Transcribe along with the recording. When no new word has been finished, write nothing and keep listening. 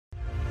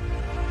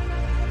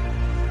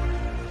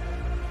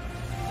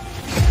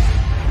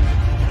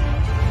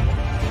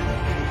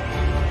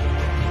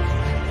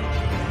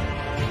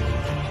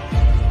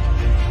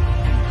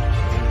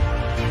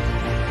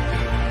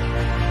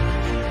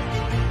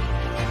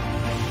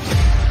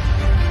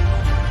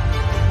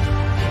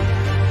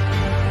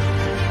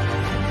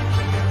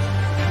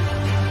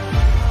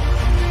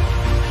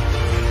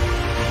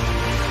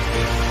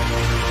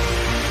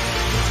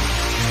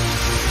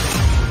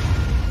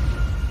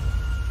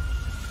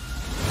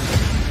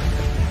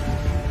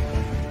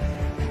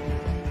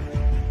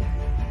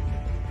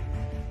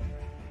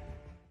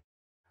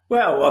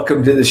Well,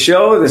 welcome to the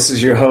show. This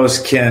is your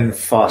host, Ken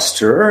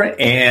Foster,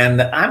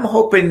 and I'm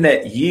hoping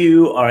that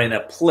you are in a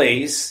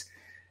place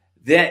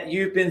that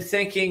you've been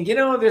thinking,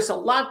 there's a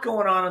lot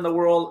going on in the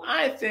world.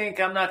 I think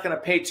I'm not going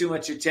to pay too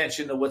much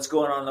attention to what's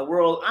going on in the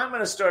world. I'm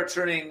going to start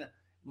turning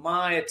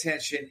my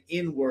attention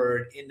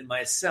inward into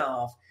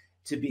myself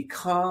to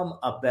become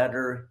a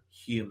better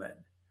human.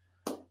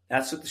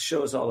 That's what the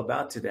show is all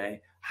about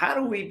today. How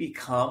do we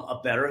become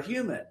a better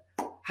human?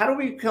 How do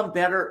we become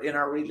better in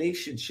our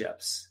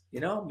relationships?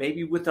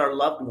 Maybe with our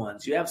loved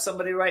ones. You have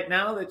somebody right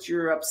now that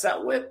you're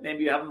upset with.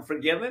 Maybe you haven't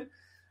forgiven.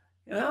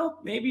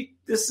 Maybe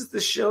this is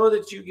the show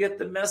that you get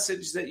the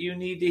message that you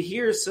need to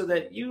hear so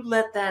that you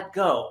let that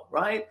go,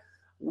 right?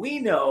 We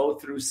know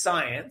through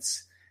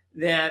science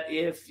that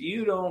if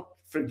you don't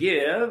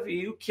forgive,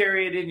 you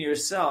carry it in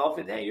yourself,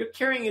 and you're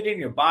carrying it in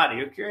your body.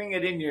 You're carrying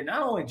it in your,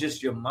 not only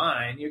just your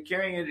mind, you're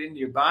carrying it in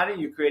your body.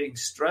 You're creating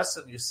stress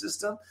on your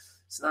system.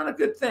 It's not a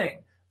good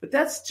thing. But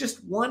that's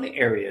just one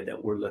area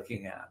that we're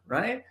looking at,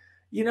 right?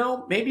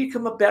 Maybe you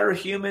become a better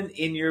human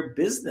in your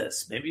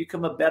business. Maybe you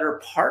become a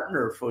better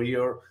partner for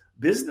your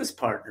business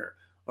partner.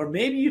 Or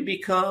maybe you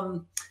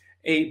become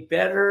a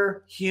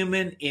better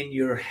human in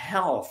your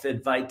health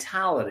and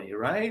vitality,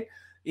 right?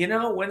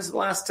 When's the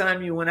last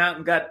time you went out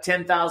and got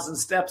 10,000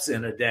 steps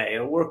in a day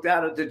or worked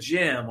out at the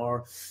gym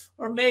or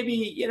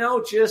maybe,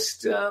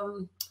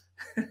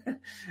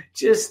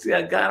 just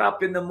got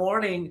up in the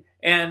morning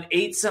and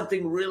ate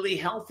something really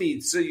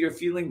healthy so you're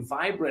feeling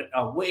vibrant,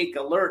 awake,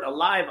 alert,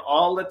 alive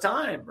all the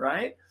time,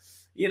 right?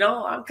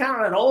 I'm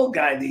kind of an old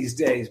guy these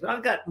days, but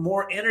I've got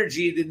more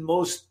energy than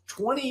most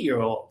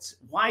 20-year-olds.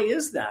 Why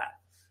is that?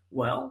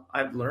 Well,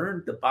 I've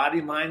learned the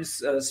body, mind,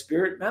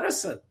 spirit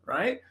medicine,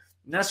 right?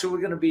 And that's what we're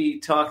going to be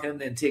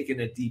talking and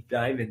taking a deep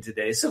dive in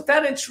today. So if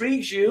that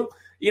intrigues you,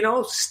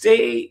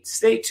 stay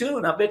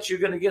tuned. I bet you're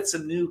going to get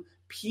some new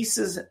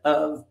pieces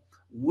of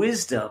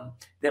wisdom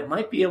that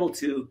might be able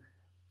to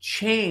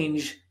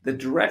change the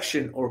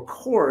direction or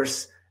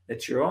course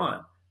that you're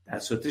on.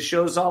 That's what the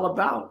show's all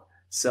about.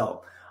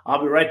 So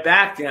I'll be right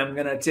back. I'm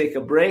going to take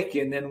a break.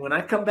 And then when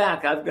I come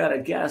back, I've got a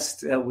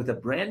guest with a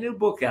brand new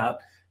book out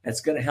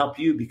that's going to help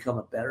you become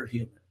a better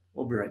human.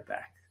 We'll be right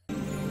back.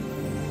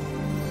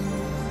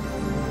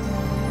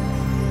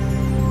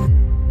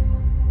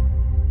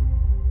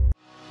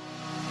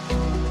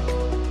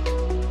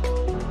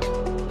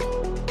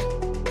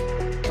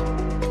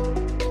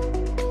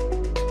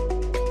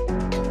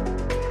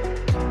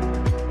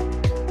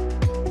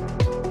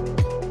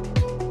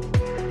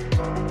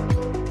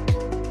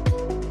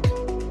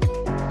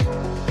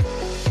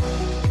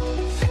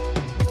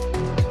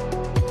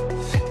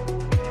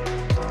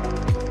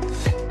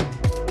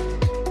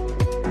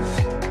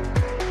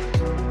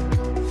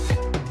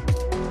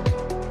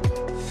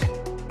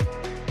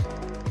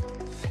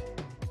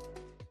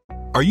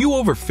 Are you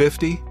over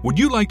 50? Would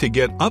you like to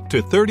get up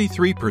to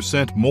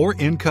 33% more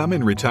income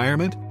in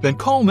retirement? Then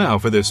call now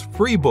for this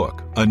free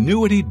book,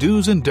 Annuity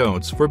Do's and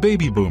Don'ts for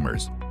Baby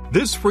Boomers.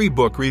 This free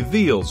book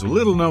reveals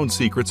little-known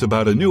secrets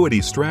about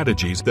annuity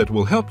strategies that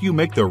will help you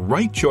make the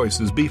right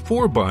choices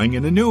before buying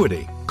an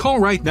annuity. Call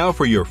right now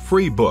for your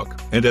free book,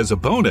 and as a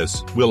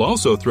bonus, we'll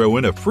also throw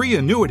in a free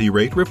annuity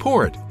rate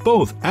report,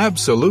 both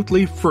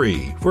absolutely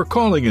free for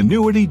calling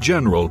Annuity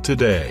General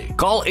today.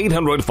 Call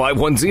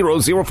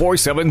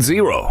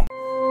 800-510-0470.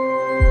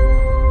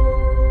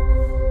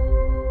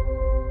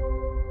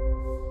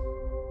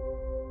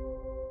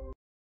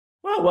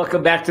 Well,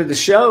 welcome back to the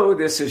show.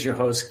 This is your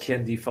host,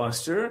 Ken D.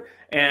 Foster,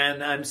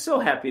 and I'm so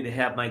happy to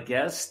have my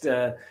guest,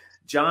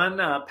 John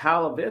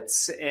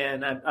Palovitz,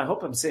 and I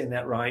hope I'm saying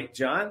that right,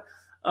 John.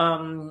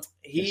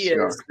 He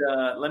is,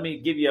 let me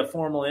give you a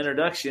formal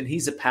introduction.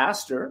 He's a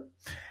pastor,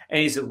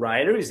 and he's a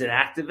writer. He's an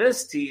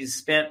activist. He's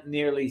spent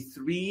nearly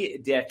 3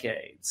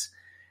 decades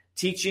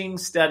teaching,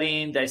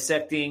 studying,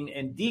 dissecting,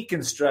 and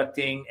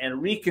deconstructing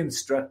and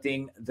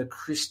reconstructing the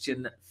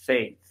Christian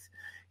faith.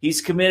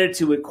 He's committed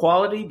to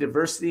equality,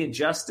 diversity, and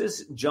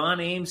justice. John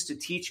aims to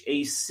teach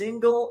a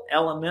single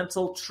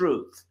elemental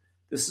truth.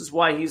 This is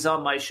why he's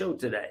on my show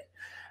today.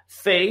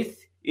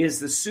 Faith is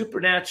the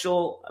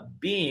supernatural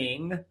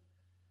being.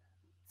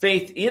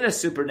 Faith in a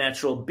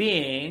supernatural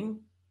being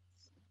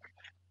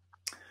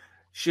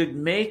should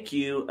make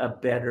you a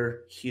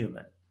better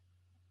human.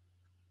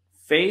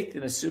 Faith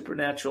in a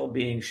supernatural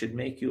being should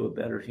make you a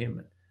better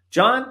human.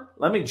 John,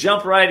 let me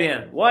jump right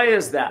in. Why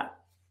is that?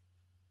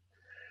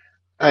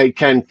 Hey,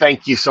 Ken,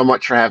 thank you so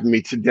much for having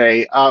me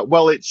today.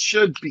 Well, it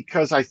should,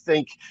 because I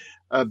think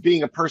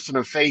being a person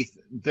of faith,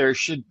 there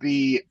should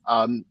be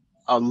a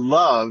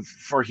love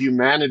for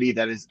humanity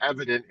that is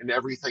evident in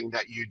everything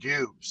that you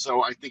do.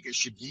 So I think it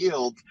should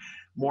yield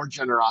more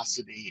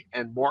generosity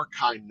and more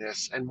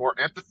kindness and more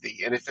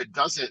empathy. And if it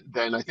doesn't,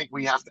 then I think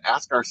we have to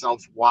ask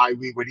ourselves why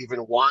we would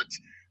even want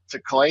to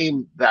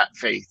claim that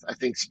faith. I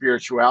think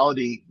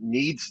spirituality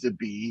needs to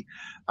be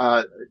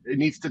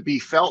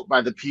felt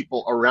by the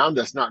people around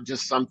us, not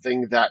just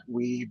something that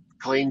we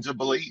claim to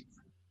believe.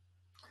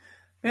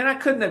 Man, I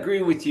couldn't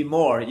agree with you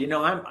more.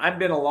 I've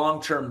been a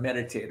long-term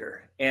meditator,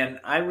 and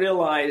I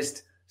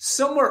realized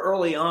somewhere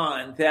early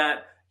on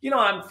that,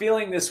 I'm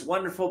feeling this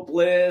wonderful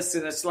bliss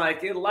and it's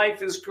like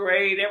life is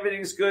great,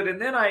 everything's good.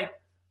 And then I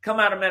come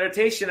out of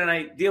meditation and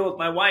I deal with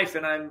my wife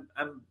and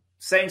I'm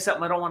saying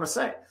something I don't want to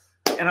say.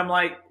 And I'm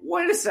like,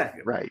 wait a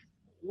second. Right.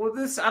 Well,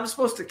 I'm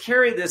supposed to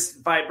carry this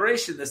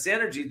vibration, this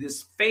energy,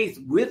 this faith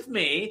with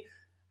me.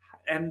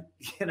 And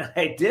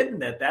I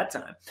didn't at that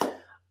time.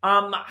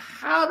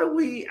 How do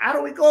we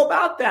go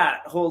about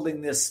that?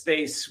 Holding this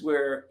space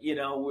where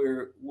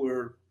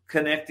we're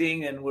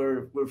connecting and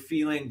we're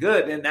feeling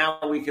good, and now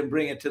we can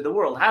bring it to the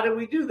world. How do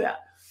we do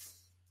that?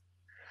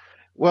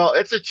 Well,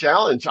 it's a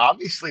challenge,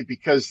 obviously,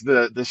 because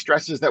the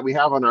stresses that we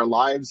have on our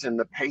lives and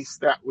the pace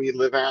that we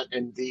live at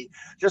and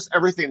just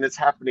everything that's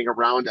happening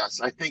around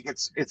us. I think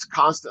it's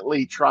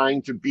constantly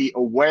trying to be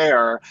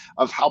aware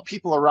of how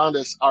people around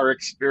us are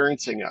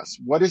experiencing us.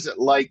 What is it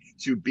like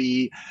to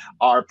be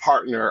our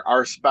partner,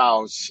 our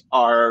spouse,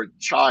 our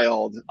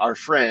child, our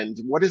friend?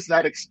 What is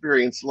that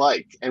experience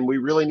like? And we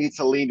really need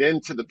to lean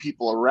into the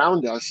people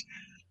around us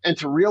and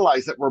to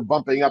realize that we're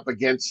bumping up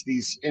against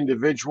these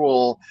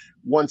individual,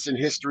 once in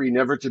history,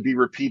 never to be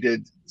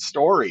repeated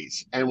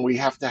stories. And we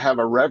have to have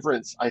a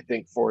reverence, I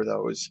think, for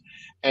those.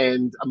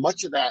 And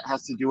much of that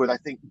has to do with, I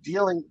think,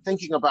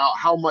 thinking about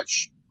how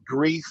much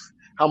grief,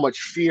 how much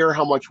fear,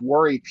 how much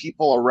worry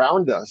people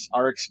around us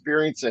are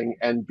experiencing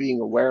and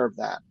being aware of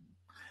that.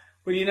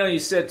 Well, you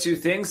said two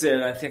things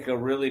that I think are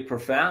really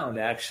profound,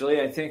 actually.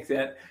 I think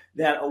that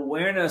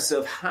awareness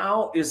of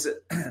how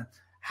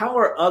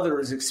are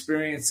others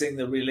experiencing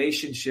the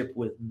relationship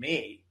with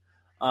me?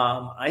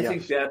 I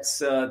think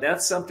that's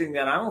something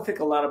that I don't think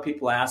a lot of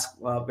people ask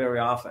very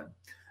often.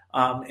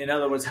 In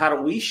other words, how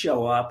do we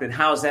show up, and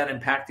how is that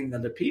impacting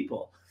other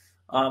people?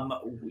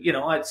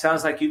 It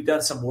sounds like you've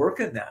done some work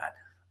in that.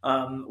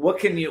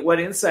 What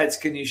insights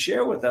can you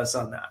share with us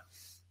on that?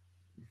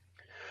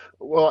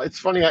 Well, it's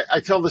funny. I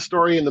tell the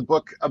story in the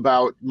book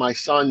about my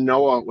son,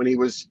 Noah, when he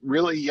was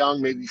really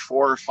young, maybe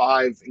 4 or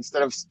 5.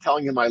 Instead of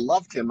telling him I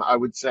loved him, I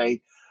would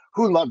say,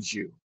 "Who loves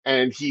you?"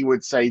 And he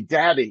would say,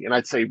 "Daddy." And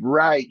I'd say,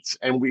 "Right."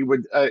 And we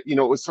would, it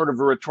was sort of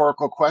a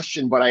rhetorical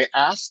question, but I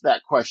asked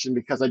that question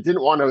because I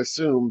didn't want to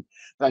assume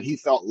that he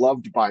felt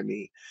loved by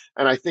me.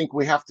 And I think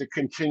we have to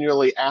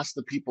continually ask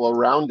the people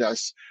around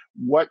us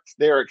what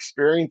they're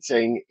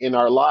experiencing in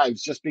our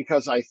lives. Just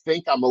because I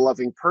think I'm a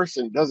loving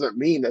person doesn't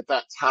mean that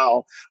that's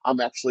how I'm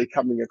actually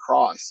coming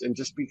across. And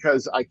just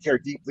because I care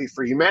deeply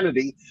for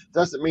humanity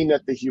doesn't mean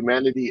that the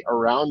humanity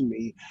around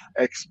me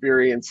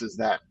experiences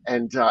that.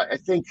 And I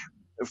think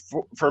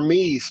for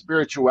me,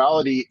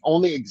 spirituality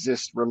only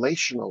exists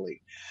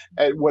relationally.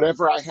 And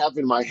whatever I have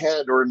in my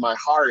head or in my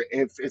heart,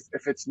 if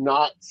it's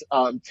not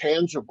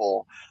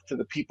tangible to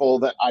the people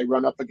that I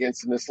run up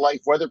against in this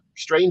life, whether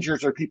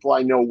strangers or people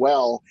I know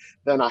well,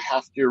 then I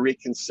have to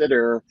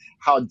reconsider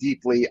how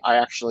deeply I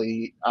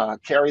actually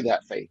carry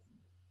that faith.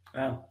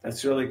 Wow,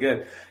 that's really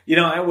good.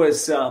 I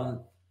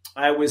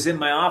was in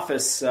my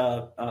office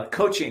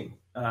coaching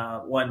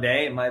one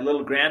day, and my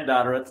little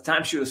granddaughter, at the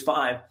time she was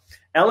 5,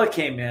 Ella,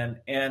 came in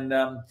and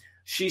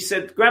she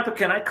said, "Grandpa,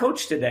 can I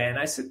coach today?" And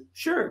I said,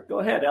 "Sure, go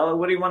ahead, Ella.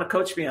 What do you want to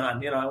coach me on?"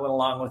 I went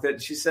along with it.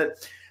 And she said,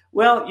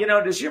 "Well,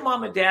 does your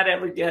mom and dad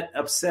ever get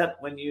upset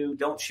when you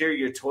don't share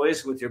your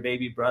toys with your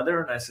baby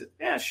brother?" And I said,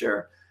 "Yeah,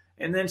 sure."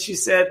 And then she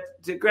said,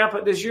 "Grandpa,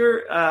 does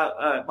your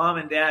mom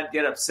and dad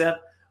get upset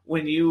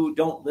when you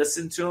don't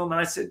listen to them?" And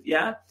I said,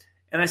 "Yeah."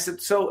 And I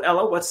said, "So,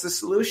 Ella, what's the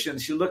solution?"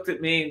 She looked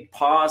at me and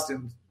paused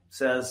and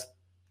says,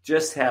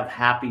 "Just have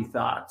happy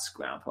thoughts,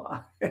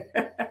 Grandpa."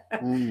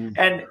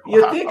 And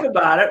you think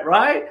about it,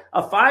 right?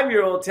 A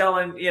 5-year-old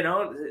telling it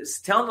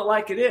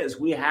like it is.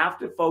 We have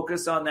to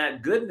focus on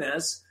that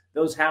goodness,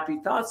 those happy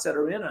thoughts that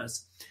are in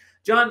us.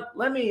 John,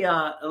 let me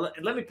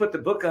put the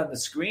book on the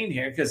screen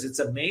here because it's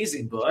an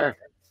amazing book. Sure.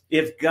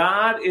 If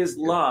God is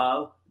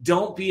love,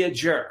 don't be a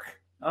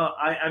jerk.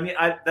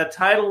 The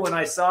title, when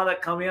I saw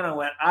that come in, I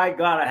went, I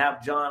gotta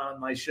have John on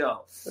my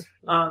show.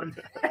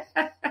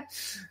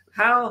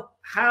 How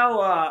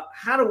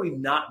do we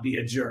not be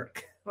a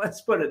jerk?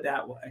 Let's put it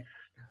that way.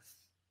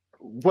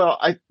 Well,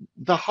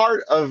 the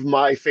heart of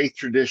my faith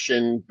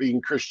tradition, being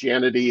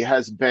Christianity,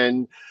 has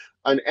been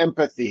an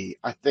empathy,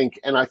 I think.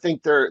 And I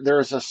think there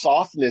is a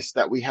softness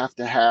that we have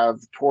to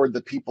have toward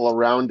the people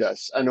around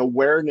us, an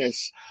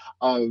awareness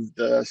of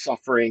the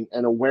suffering,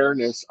 an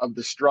awareness of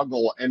the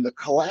struggle and the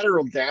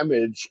collateral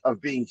damage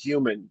of being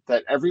human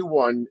that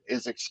everyone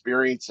is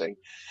experiencing.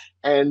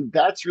 And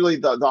that's really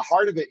the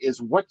heart of it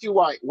is what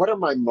are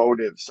my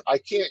motives? I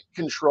can't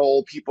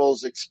control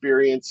people's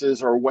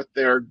experiences or what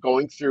they're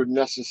going through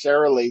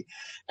necessarily.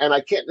 And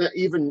I can't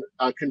even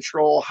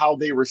control how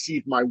they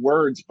receive my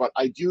words, but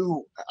I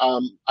do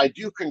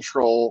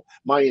control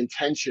my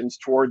intentions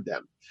toward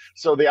them.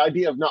 So the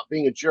idea of not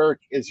being a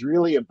jerk is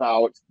really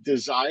about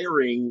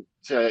desiring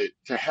to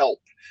help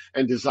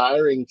and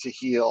desiring to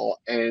heal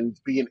and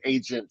be an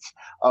agent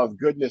of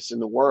goodness in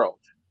the world.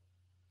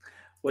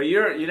 Well,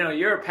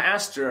 you're a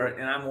pastor,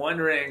 and I'm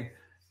wondering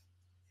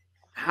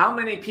how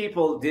many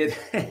people did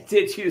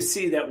you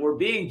see that were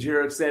being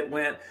jerks that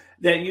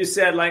you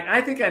said, like, I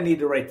think I need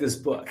to write this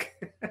book?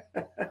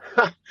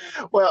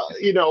 Well,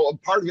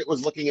 part of it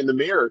was looking in the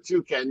mirror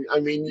too, Ken. I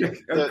mean,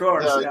 Of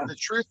course, yeah. the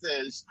truth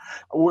is,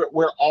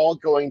 we're all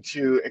going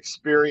to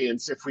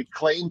experience, if we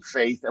claim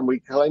faith and we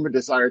claim a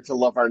desire to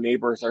love our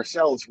neighbors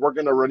ourselves, we're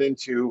going to run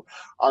into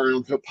our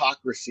own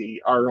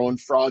hypocrisy, our own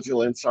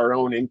fraudulence, our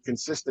own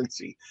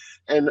inconsistency,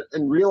 and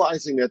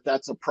realizing that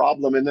that's a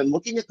problem, and then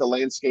looking at the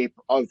landscape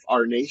of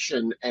our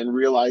nation and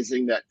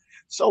realizing that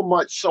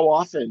so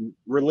often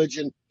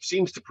religion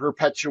seems to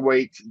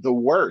perpetuate the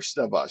worst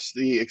of us,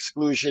 the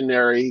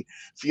exclusionary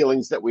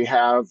feelings that we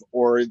have,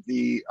 or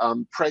the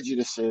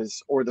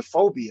prejudices or the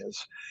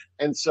phobias.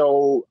 And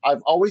so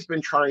I've always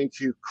been trying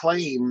to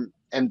claim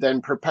and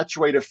then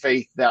perpetuate a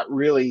faith that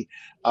really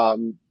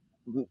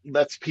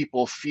lets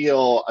people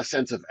feel a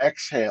sense of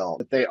exhale,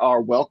 that they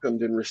are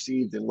welcomed and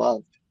received and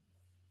loved.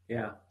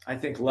 Yeah, I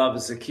think love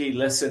is the key.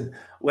 Listen,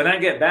 when I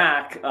get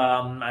back,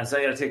 as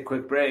I got to take a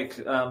quick break,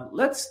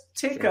 let's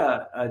take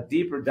a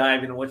deeper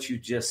dive into what you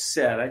just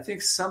said. I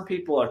think some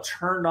people are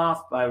turned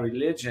off by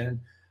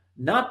religion,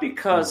 not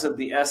because of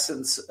the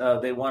essence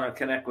they want to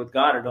connect with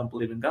God or don't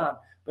believe in God,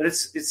 but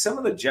it's some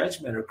of the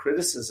judgment or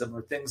criticism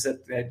or things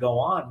that go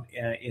on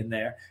in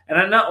there.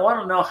 And I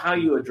want to know how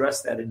you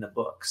address that in the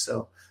book.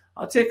 So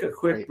I'll take a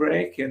quick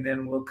break, and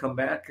then we'll come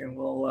back and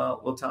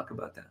we'll talk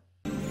about that.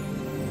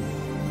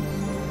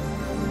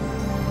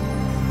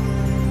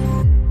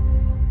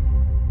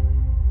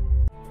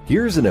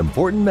 Here's an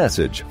important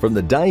message from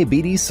the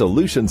Diabetes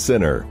Solution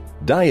Center.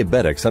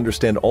 Diabetics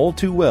understand all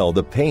too well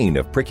the pain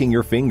of pricking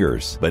your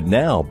fingers. But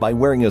now, by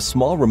wearing a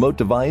small remote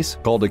device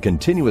called a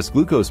continuous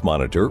glucose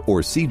monitor,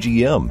 or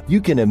CGM,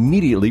 you can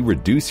immediately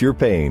reduce your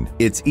pain.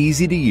 It's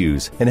easy to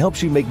use and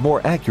helps you make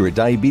more accurate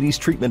diabetes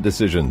treatment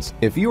decisions.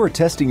 If you are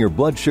testing your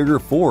blood sugar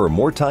 4 or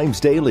more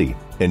times daily,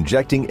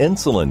 injecting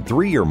insulin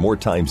 3 or more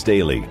times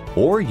daily,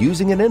 or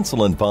using an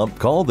insulin pump,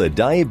 call the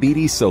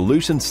Diabetes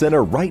Solution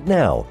Center right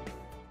now.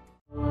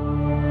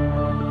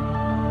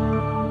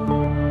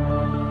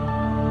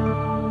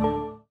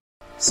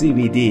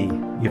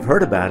 CBD, you've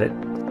heard about it.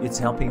 It's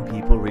helping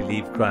people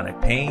relieve chronic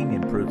pain,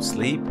 improve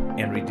sleep,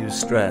 and reduce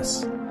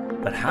stress.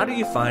 But how do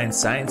you find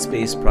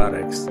science-based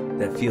products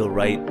that feel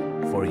right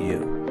for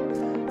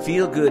you?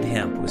 Feel Good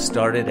Hemp was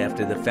started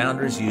after the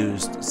founders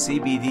used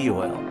CBD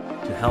oil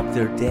to help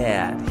their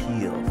dad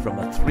heal from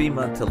a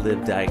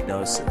 3-month-to-live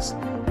diagnosis.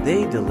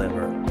 They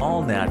deliver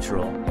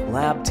all-natural,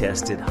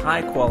 lab-tested,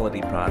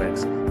 high-quality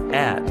products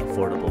at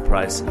affordable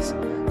prices.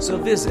 So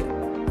visit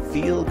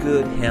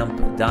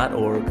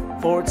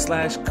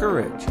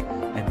feelgoodhemp.org/courage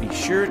and be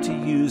sure to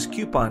use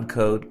coupon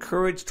code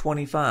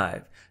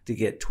COURAGE25 to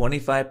get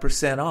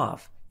 25%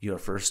 off your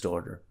first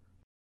order.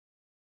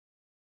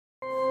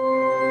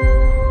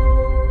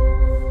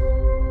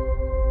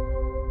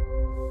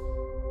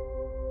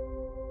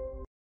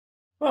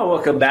 Well,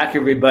 welcome back,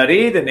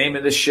 everybody. The name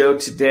of the show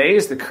today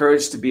is The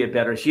Courage to Be a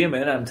Better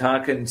Human. I'm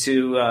talking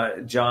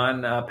to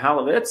John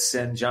Palovitz,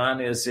 and John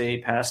is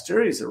a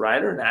pastor. He's a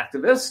writer, an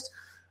activist,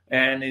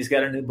 and he's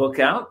got a new book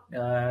out,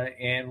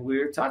 and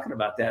we're talking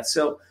about that.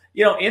 So,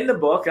 in the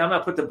book, I'm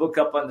going to put the book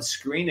up on the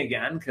screen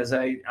again because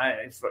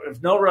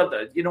if no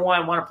other, why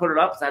I want to put it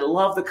up is I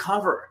love the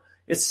cover.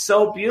 It's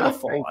so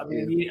beautiful.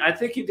 I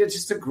think you did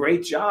just a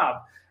great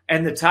job.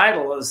 And the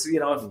title is,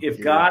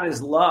 if God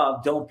is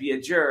love, don't be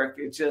a jerk.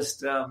 It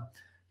just,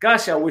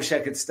 gosh, I wish I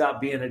could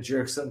stop being a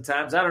jerk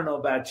sometimes. I don't know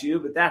about you,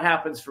 but that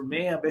happens for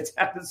me. I bet it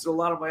happens to a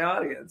lot of my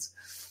audience.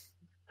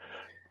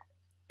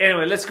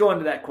 Anyway, let's go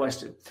into that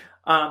question.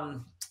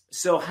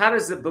 So how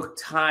does the book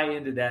tie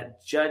into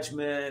that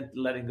judgment,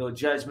 letting go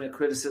judgment,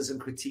 criticism,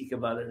 critique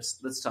of others?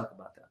 Let's talk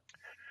about that.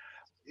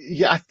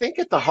 Yeah, I think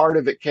at the heart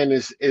of it, Ken,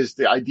 is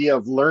the idea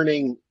of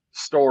learning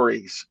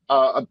stories.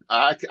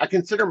 I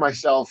consider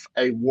myself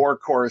a war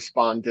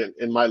correspondent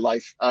in my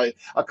life, a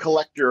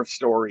collector of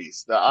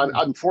stories.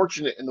 I'm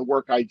fortunate in the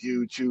work I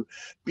do to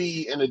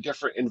be in a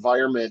different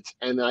environment,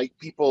 and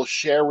people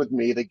share with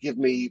me. They give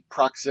me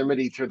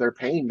proximity to their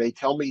pain. They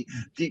tell me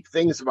deep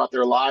things about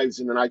their lives,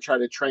 and then I try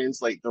to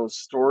translate those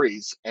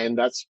stories, and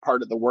that's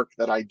part of the work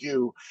that I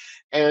do.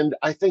 And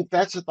I think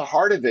that's at the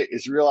heart of it,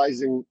 is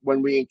realizing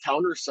when we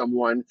encounter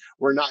someone,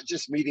 we're not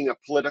just meeting a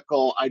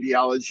political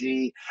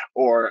ideology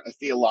or a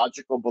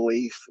theological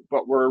belief,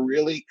 but we're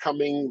really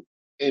coming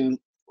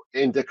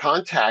into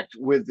contact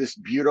with this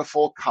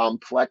beautiful,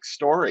 complex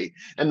story.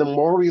 And the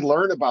more we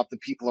learn about the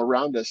people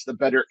around us, the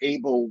better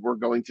able we're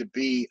going to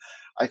be,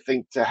 I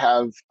think, to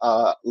have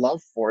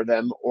love for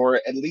them,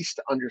 or at least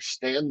to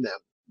understand them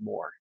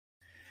more.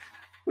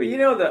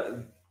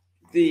 Well,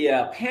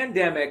 the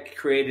pandemic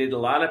created a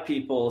lot of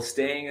people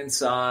staying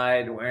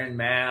inside, wearing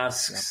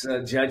masks,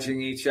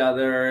 judging each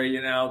other,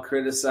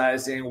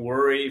 criticizing,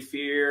 worry,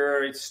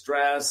 fear,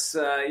 stress,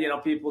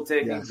 people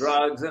taking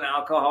drugs and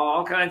alcohol,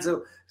 all kinds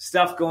of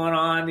stuff going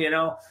on,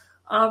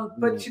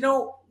 But,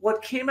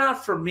 what came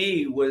out for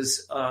me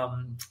was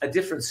a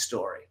different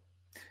story.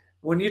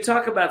 When you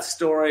talk about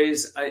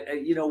stories,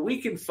 we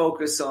can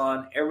focus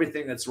on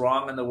everything that's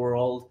wrong in the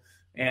world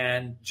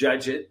and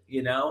judge it,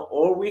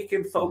 or we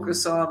can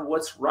focus on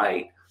what's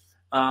right.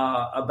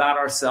 about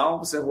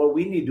ourselves and what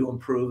we need to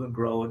improve and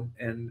grow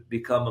and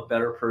become a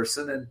better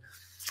person. And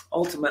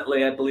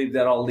ultimately, I believe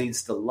that all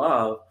leads to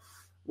love.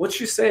 What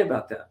you say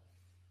about that?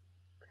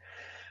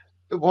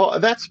 Well,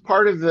 that's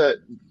part of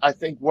I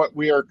think what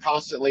we are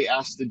constantly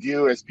asked to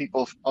do as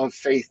people of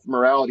faith,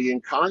 morality,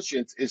 and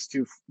conscience is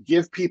to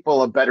give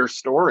people a better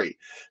story,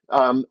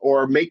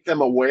 or make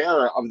them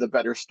aware of the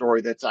better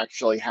story that's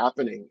actually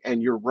happening.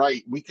 And you're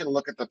right, we can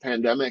look at the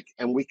pandemic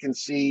and we can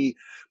see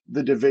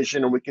the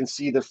division and we can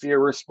see the fear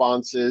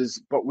responses,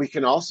 but we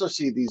can also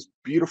see these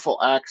beautiful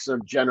acts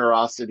of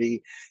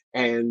generosity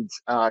and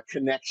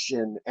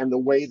connection, and the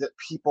way that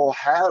people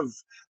have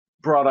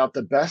brought out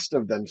the best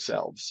of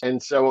themselves.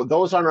 And so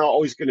those aren't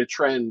always going to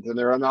trend, and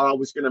they're not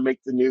always going to make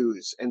the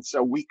news. And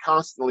so we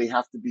constantly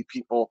have to be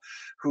people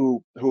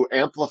who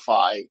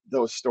amplify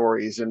those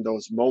stories and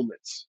those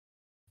moments.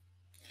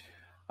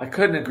 I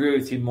couldn't agree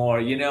with you more.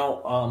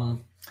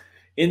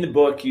 In the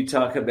book, you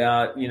talk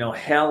about,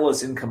 hell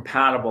is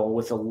incompatible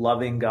with a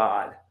loving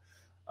God.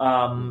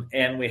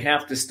 And we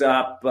have to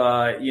stop,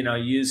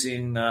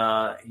 using,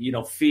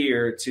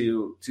 fear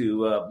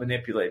to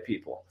manipulate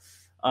people.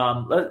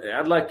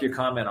 I'd like your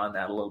comment on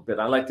that a little bit.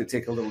 I'd like to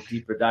take a little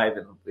deeper dive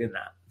in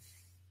that.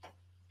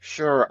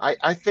 Sure.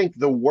 I think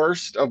the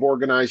worst of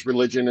organized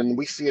religion, and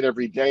we see it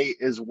every day,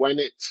 is when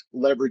it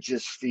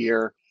leverages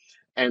fear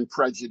and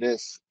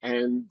prejudice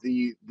and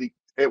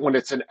when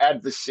it's an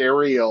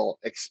adversarial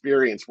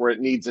experience where it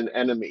needs an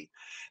enemy.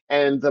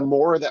 And the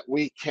more that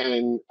we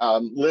can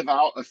live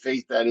out a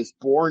faith that is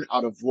born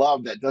out of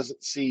love, that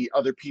doesn't see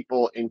other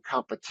people in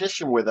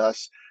competition with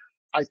us,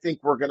 I think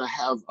we're going to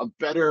have a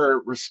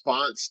better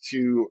response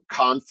to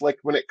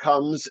conflict when it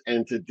comes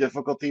and to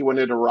difficulty when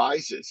it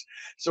arises.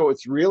 So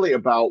it's really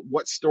about,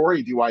 what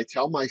story do I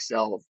tell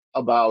myself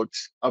about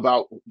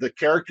the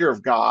character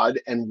of God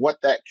and what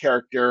that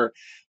character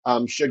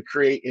should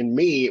create in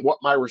me, what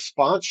my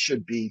response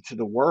should be to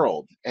the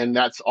world. And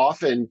that's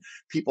often,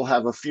 people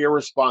have a fear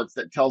response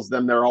that tells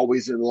them they're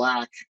always in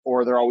lack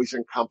or they're always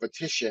in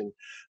competition.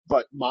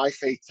 But my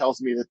faith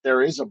tells me that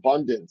there is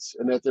abundance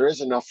and that there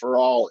is enough for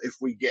all if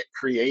we get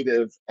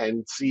creative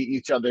and see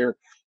each other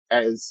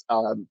as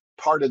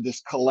part of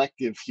this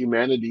collective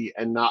humanity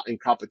and not in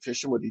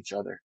competition with each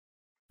other.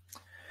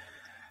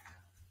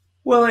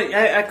 Well,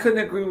 I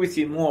couldn't agree with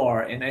you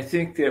more. And I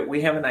think that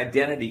we have an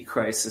identity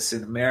crisis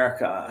in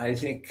America. I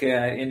think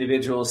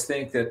individuals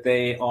think that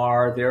they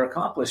are their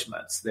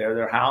accomplishments. They're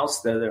their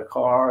house, they're their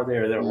car,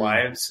 they're their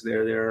wives,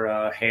 they're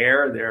their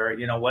hair, they're,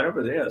 whatever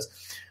it is.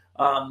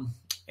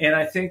 And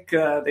I think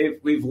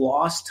we've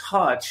lost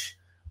touch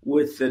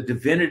with the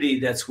divinity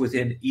that's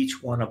within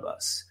each one of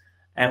us.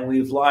 And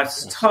we've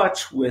lost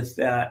touch with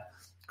that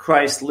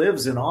Christ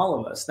lives in all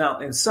of us. Now,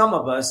 in some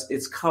of us,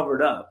 it's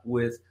covered up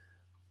with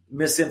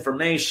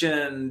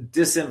misinformation,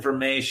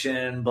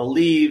 disinformation,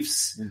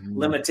 beliefs,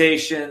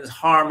 limitations,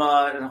 harm,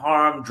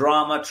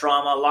 drama,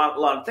 trauma, a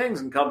lot of things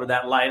can cover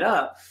that light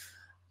up.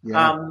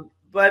 Yeah.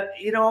 But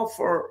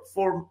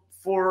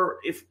for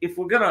if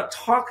we're going to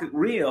talk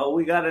real,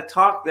 we got to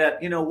talk that,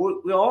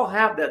 we all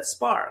have that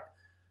spark.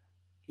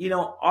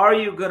 Are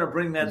you going to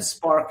bring that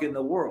spark in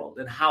the world,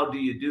 and how do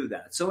you do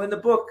that? So in the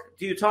book,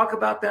 do you talk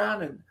about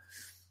that? And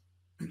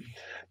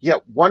yeah,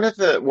 one of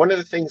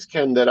the things,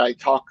 Ken, that I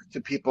talk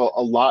to people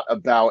a lot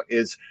about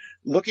is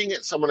looking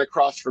at someone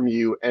across from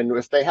you, and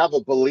if they have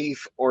a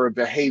belief or a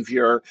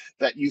behavior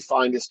that you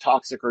find is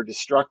toxic or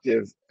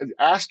destructive,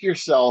 ask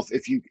yourself,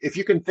 if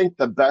you can think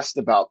the best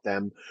about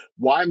them,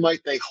 why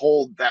might they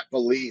hold that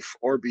belief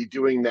or be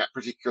doing that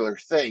particular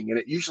thing? And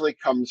it usually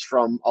comes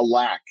from a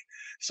lack.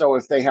 So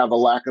if they have a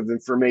lack of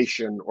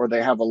information, or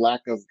they have a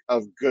lack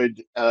of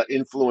good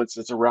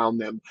influences around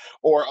them,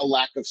 or a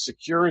lack of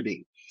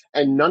security.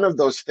 And none of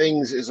those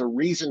things is a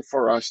reason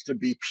for us to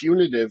be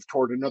punitive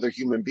toward another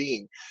human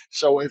being.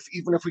 So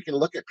even if we can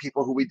look at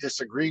people who we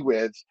disagree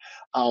with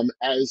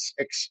as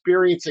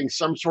experiencing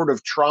some sort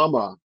of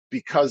trauma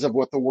because of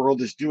what the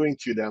world is doing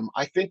to them,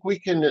 I think we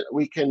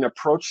can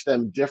approach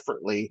them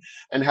differently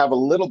and have a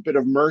little bit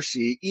of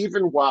mercy,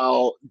 even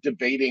while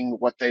debating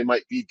what they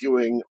might be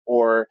doing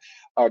or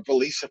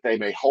beliefs that they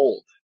may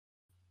hold.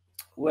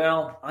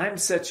 Well, I'm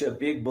such a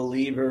big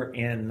believer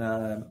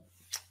in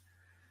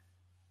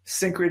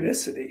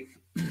synchronicity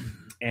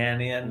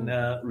and in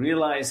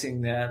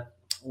realizing that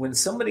when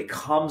somebody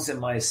comes in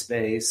my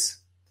space,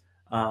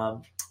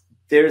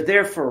 they're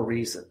there for a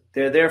reason.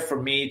 They're there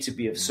for me to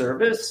be of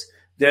service.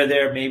 They're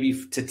there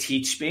maybe to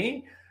teach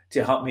me,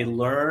 to help me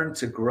learn,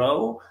 to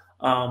grow.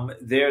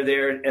 They're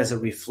there as a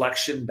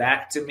reflection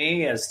back to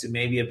me as to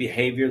maybe a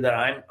behavior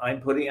that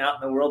I'm putting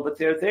out in the world, but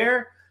they're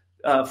there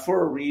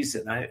for a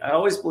reason. I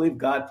always believe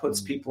God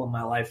puts people in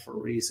my life for a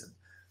reason.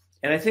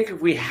 And I think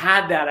if we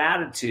had that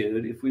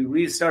attitude, if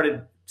we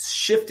started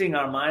shifting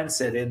our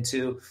mindset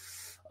into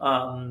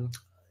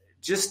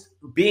just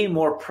being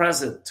more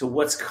present to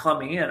what's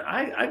coming in,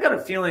 I got a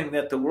feeling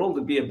that the world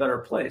would be a better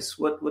place.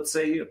 What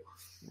say you?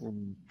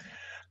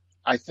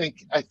 I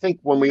think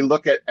when we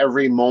look at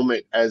every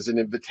moment as an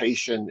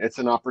invitation, it's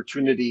an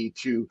opportunity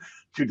to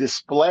to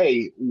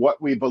display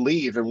what we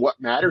believe and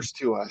what matters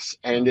to us.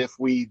 And if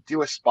we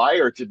do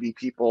aspire to be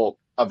people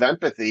of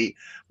empathy,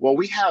 well,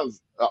 we have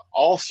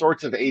all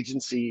sorts of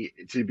agency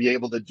to be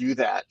able to do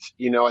that.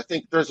 I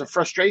think there's a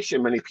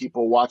frustration many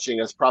people watching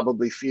us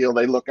probably feel.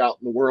 They look out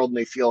in the world and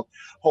they feel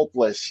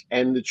hopeless.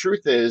 And the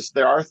truth is,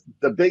 there are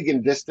the big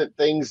and distant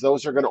things;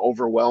 those are going to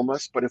overwhelm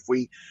us. But if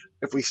we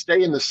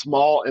stay in the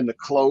small and the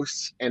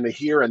close and the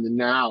here and the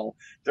now,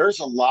 there's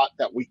a lot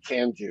that we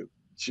can do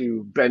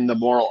to bend the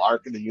moral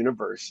arc of the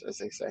universe, as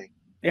they say.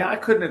 Yeah, I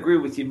couldn't agree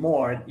with you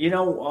more. We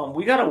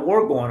got a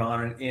war going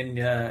on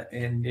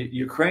in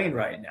Ukraine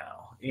right now.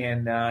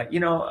 And,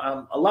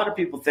 a lot of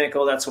people think,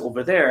 oh, that's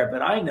over there.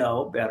 But I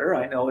know better.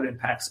 I know it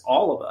impacts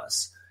all of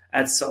us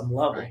at some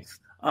level. Right.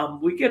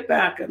 We get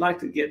back. I'd like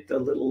to get a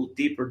little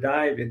deeper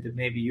dive into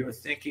maybe your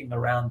thinking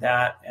around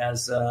that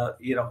as a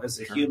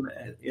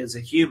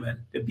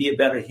human, to be a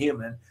better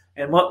human,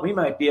 and what we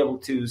might be able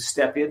to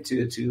step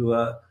into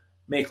to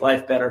make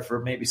life better for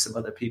maybe some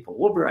other people.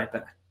 We'll be right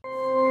back.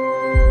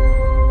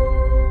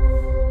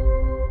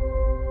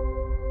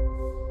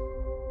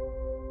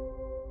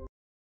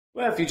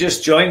 Well, if you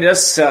just joined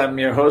us, I'm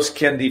your host,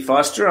 Ken D.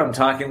 Foster. I'm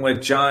talking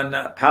with John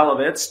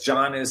Palovitz.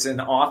 John is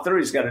an author.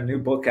 He's got a new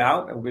book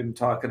out that we've been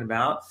talking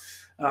about.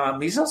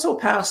 He's also a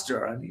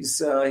pastor, and he's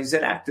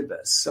an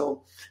activist.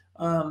 So,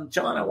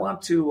 John, I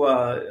want to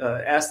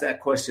ask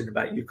that question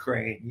about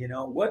Ukraine.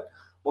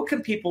 What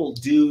can people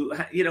do?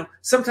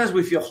 Sometimes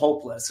we feel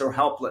hopeless or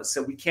helpless,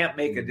 so we can't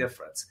make a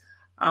difference.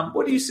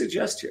 What do you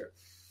suggest here?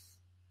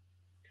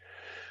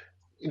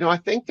 I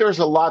think there's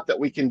a lot that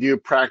we can do,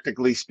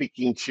 practically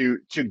speaking, to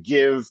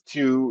give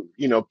to,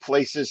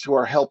 places who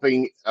are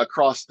helping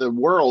across the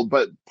world.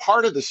 But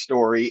part of the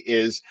story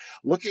is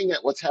looking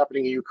at what's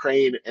happening in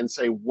Ukraine and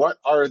say, what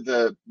are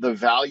the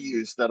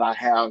values that I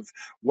have?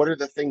 What are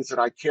the things that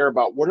I care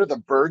about? What are the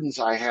burdens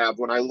I have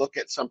when I look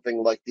at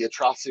something like the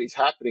atrocities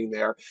happening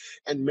there?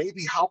 And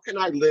maybe how can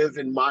I live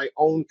in my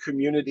own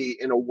community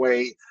in a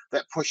way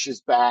that pushes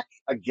back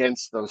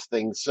against those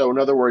things? So in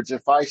other words,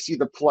 if I see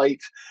the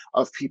plight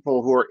of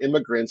people who are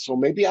immigrants, well,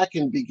 maybe I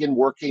can begin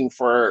working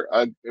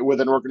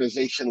with an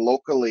organization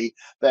locally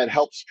that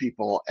helps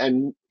people.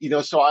 And,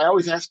 so I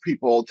always ask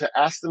people to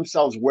ask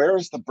themselves, where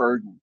is the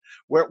burden?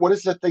 What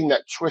is the thing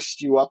that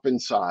twists you up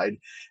inside?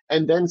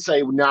 And then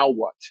say, now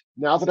what?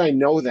 Now that I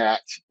know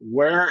that,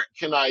 where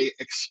can I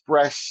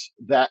express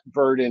that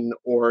burden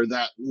or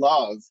that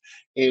love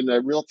in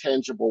a real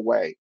tangible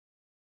way?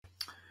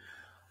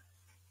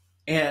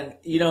 And,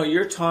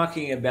 you're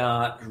talking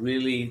about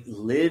really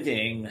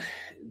living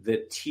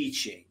the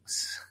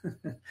teachings.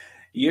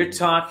 You're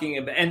talking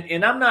about,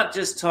 and I'm not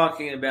just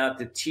talking about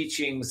the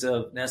teachings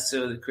of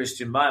necessarily the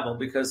Christian Bible,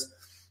 because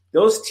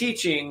those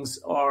teachings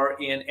are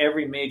in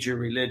every major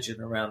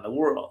religion around the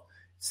world.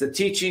 It's the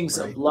teachings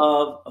of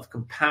love, of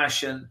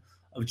compassion,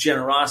 of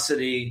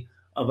generosity,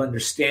 of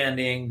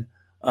understanding,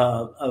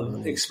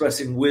 of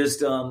expressing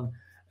wisdom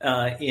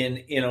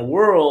in a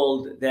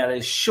world that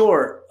is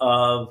short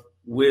of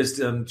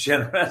wisdom,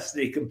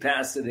 generosity,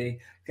 compassion,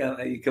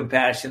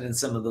 and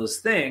some of those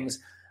things.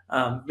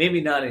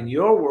 Maybe not in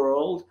your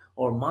world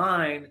or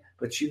mine,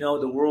 but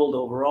the world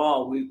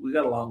overall, we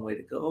got a long way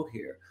to go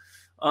here.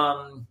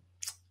 What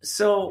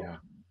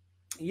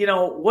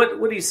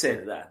do you say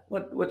to that?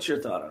 What's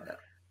your thought on that?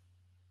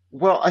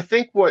 Well, I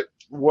think what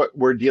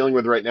we're dealing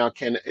with right now,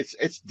 Ken,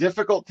 it's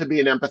difficult to be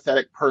an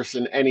empathetic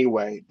person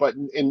anyway, but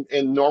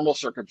in normal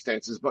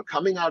circumstances. But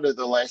coming out of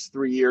the last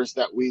 3 years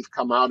that we've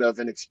come out of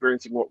and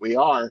experiencing what we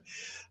are,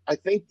 I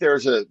think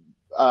there's a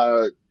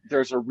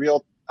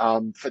real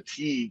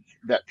fatigue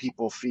that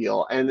people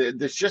feel, and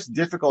it's just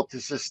difficult to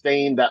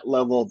sustain that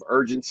level of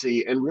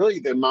urgency and really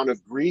the amount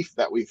of grief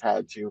that we've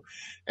had to.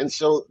 And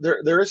so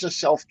there is a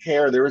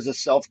self-care, there is a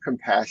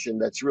self-compassion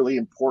that's really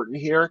important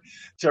here,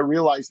 to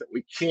realize that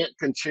we can't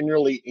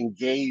continually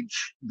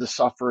engage the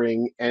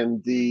suffering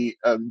and the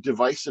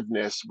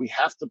divisiveness. We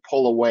have to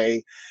pull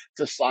away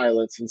to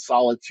silence and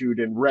solitude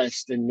and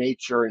rest and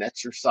nature and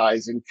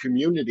exercise and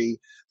community,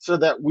 so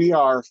that we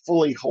are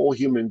fully whole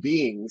human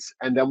beings,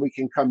 and then we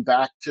can come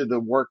back to the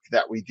work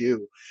that we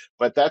do.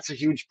 But that's a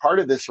huge part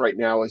of this right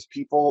now, is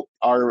people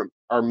are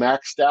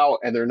maxed out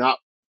and they're not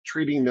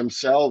treating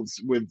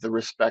themselves with the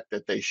respect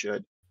that they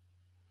should.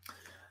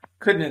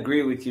 Couldn't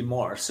agree with you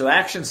more. So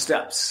action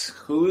steps.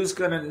 Who's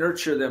going to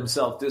nurture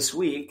themselves this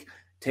week?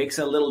 Takes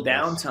a little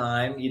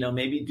downtime,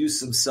 maybe do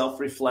some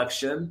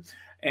self-reflection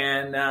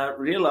and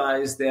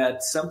realize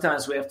that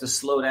sometimes we have to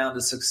slow down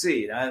to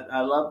succeed.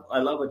 I love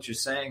what you're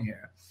saying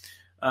here.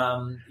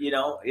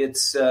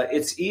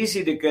 It's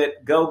easy to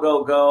get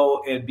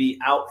go and be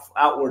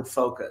outward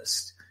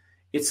focused.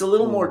 It's a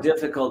little more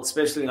difficult,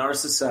 especially in our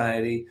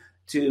society,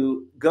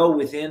 to go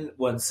within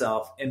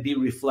oneself and be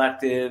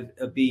reflective,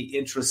 be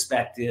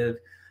introspective,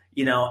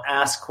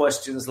 ask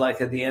questions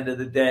like at the end of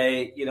the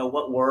day,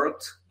 what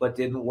worked, what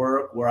didn't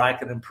work, where I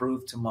can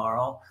improve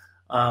tomorrow.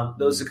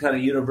 Those are kind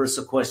of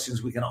universal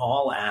questions we can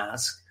all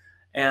ask.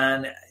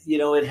 And,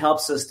 it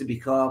helps us to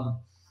become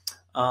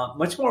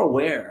much more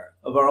aware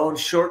of our own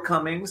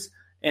shortcomings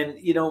And,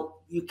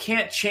 you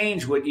can't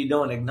change what you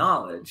don't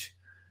acknowledge.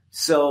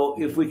 So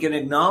if we can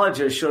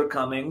acknowledge our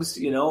shortcomings,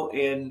 I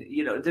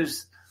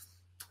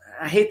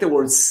hate the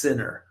word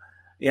sinner.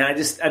 I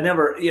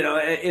never,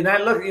 and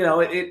I look,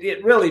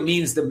 it really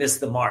means to miss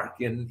the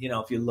mark. And,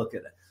 if you look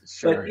at it,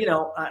 Sure.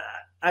 but,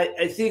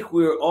 I think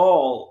we're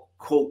all,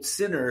 quote,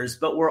 sinners,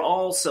 but we're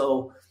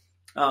also,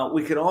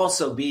 we can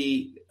also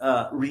be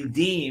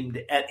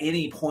redeemed at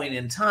any point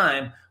in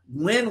time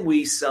when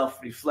we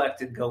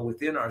self-reflect and go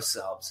within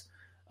ourselves.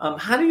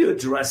 How do you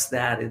address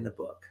that in the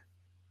book?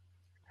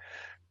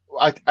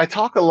 I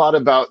talk a lot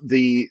about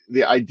the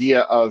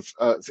idea of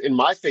in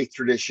my faith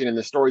tradition, in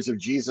the stories of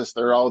Jesus,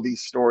 there are all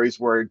these stories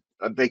where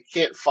they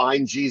can't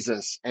find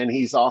Jesus and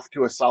he's off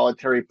to a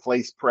solitary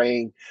place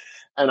praying.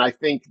 And I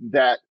think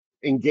that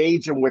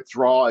engage and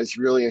withdraw is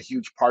really a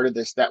huge part of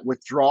this. That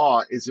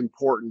withdraw is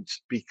important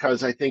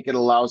because I think it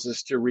allows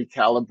us to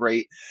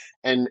recalibrate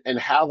and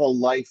have a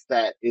life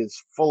that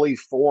is fully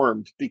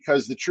formed.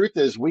 Because the truth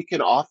is, we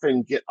can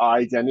often get our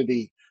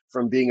identity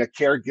from being a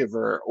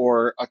caregiver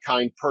or a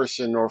kind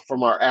person or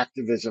from our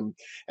activism.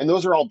 And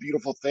those are all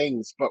beautiful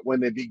things. But when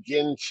they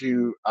begin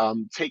to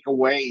take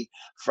away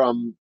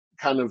from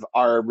kind of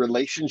our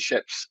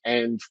relationships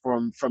and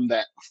from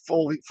that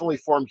fully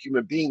formed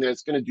human being, that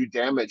it's going to do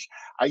damage.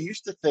 I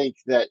used to think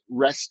that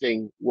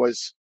resting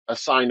was a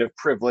sign of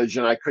privilege,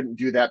 and I couldn't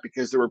do that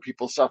because there were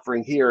people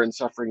suffering here and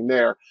suffering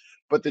there.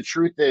 But the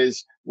truth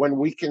is, when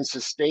we can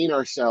sustain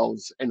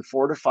ourselves and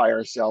fortify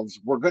ourselves,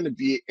 we're going to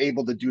be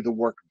able to do the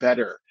work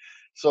better.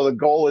 So the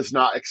goal is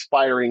not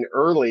expiring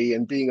early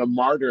and being a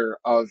martyr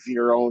of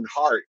your own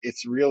heart.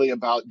 It's really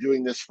about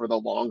doing this for the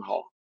long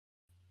haul.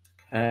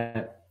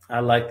 I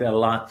like that a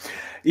lot.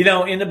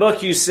 In the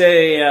book, you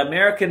say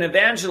American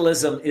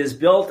evangelism is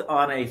built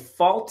on a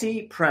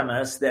faulty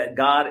premise that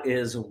God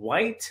is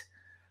white,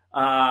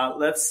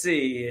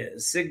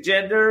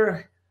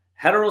 cisgender,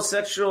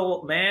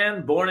 heterosexual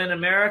man born in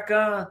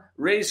America,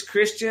 raised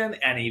Christian,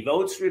 and he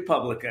votes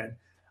Republican.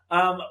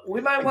 We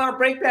might want to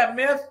break that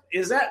myth.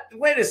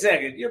 Wait a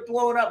second, you're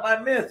blowing up my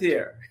myth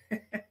here.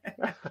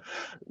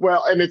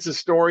 Well, and it's a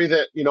story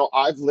that,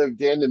 I've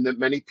lived in and that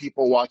many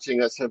people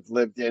watching us have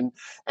lived in.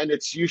 And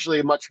it's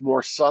usually much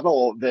more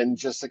subtle than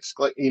just,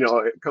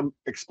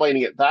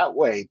 explaining it that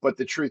way. But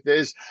the truth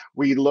is,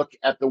 we look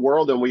at the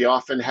world and we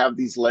often have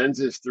these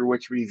lenses through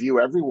which we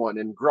view everyone.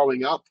 And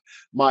growing up,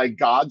 my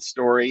God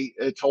story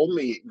told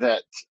me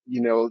that,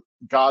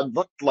 God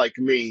looked like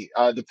me.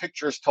 The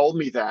pictures told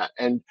me that.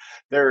 And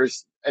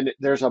there's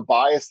a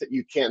bias that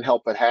you can't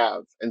help but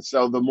have. And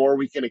so the more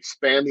we can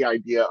expand the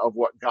idea of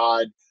what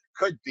God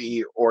could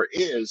be or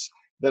is,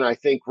 then I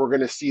think we're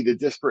going to see the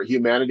disparate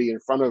humanity in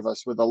front of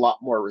us with a lot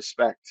more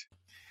respect.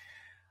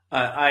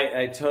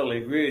 I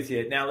totally agree with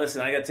you. Now,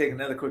 listen, I got to take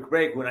another quick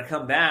break. When I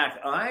come back,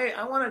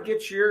 I want to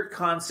get your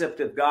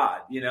concept of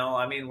God. When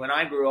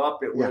I grew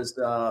up, it was,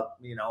 a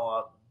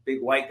big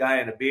white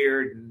guy in a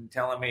beard and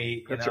telling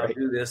me, right,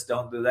 do this,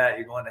 don't do that,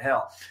 you're going to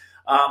hell.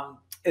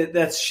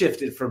 That's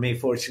shifted for me,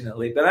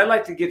 fortunately. But I'd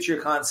like to get your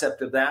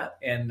concept of that,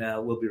 and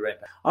we'll be right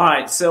back. All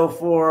right. So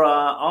for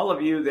all of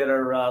you that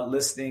are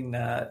listening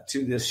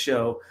to this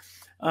show,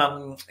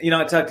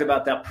 I talked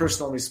about that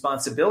personal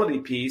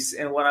responsibility piece.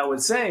 And what I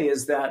would say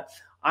is that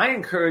I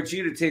encourage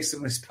you to take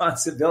some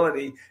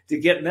responsibility to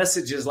get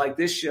messages like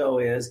this show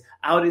is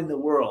out in the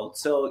world.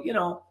 So,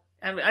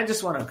 I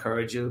just want to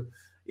encourage you,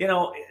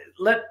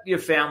 let your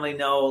family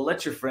know,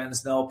 let your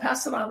friends know,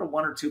 pass it on to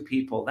one or two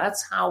people.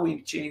 That's how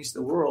we change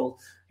the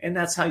world, and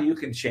that's how you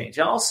can change.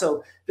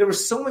 Also, there were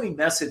so many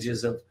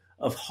messages of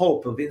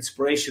hope, of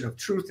inspiration, of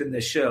truth in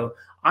this show.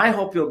 I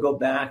hope you'll go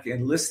back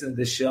and listen to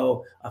this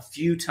show a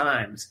few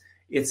times.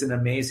 It's an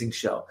amazing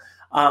show.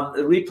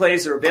 The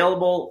replays are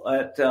available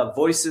at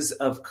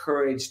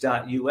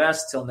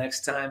voicesofcourage.us. Till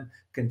next time,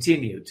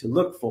 continue to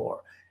look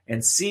for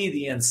and see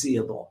the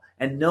unseeable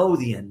and know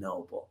the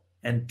unknowable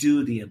and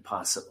do the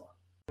impossible.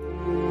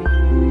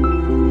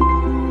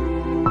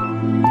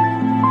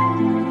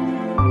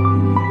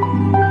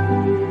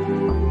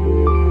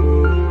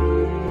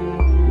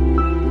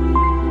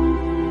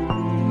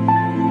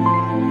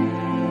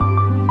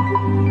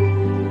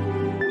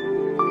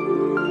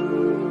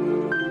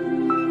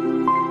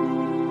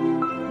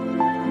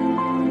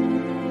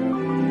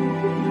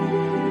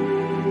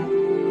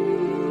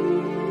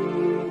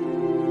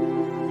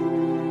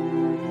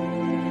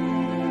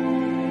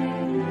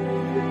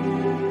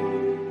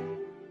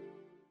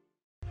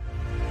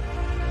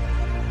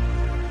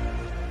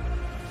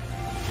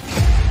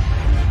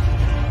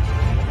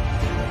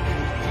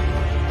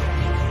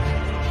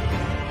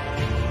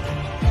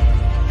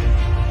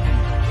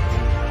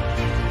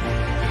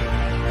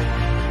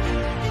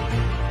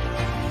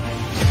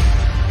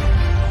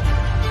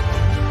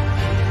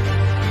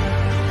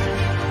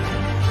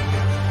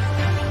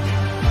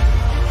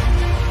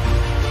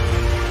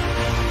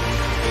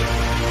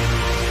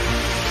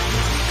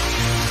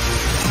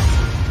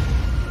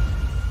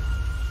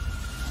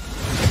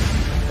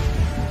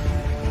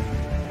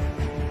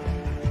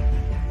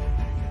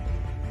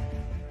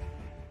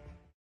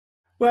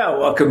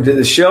 Well, welcome to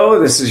the show.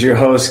 This is your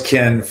host,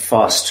 Ken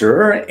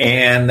Foster,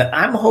 and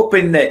I'm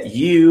hoping that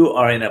you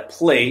are in a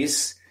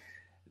place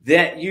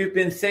that you've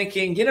been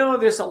thinking,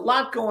 there's a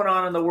lot going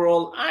on in the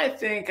world. I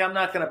think I'm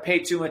not going to pay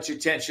too much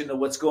attention to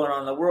what's going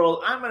on in the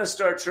world. I'm going to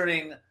start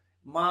turning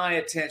my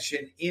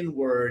attention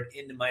inward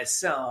into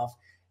myself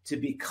to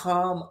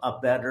become a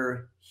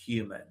better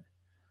human.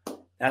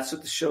 That's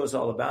what the show is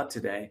all about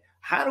today.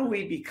 How do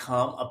we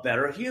become a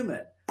better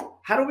human?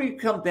 How do we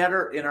become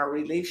better in our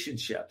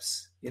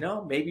relationships?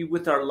 Maybe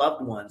with our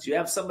loved ones. You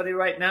have somebody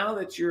right now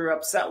that you're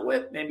upset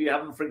with. Maybe you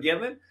haven't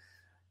forgiven.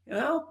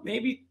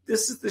 Maybe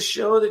this is the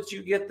show that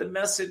you get the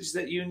message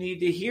that you need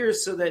to hear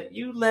so that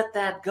you let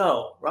that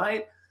go,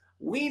 right?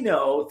 We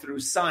know through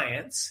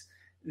science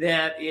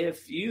that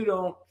if you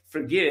don't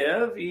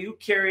forgive, you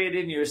carry it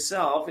in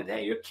yourself, and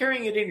you're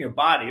carrying it in your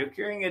body. You're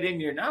carrying it in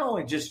your, not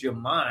only just your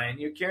mind,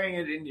 you're carrying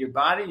it in your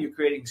body. You're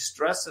creating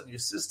stress in your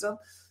system.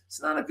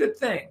 It's not a good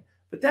thing.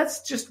 But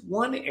that's just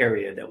one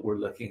area that we're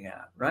looking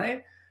at,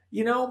 right?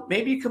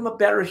 Maybe you become a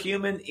better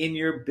human in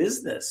your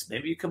business.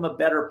 Maybe you become a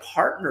better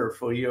partner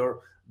for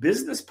your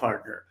business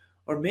partner.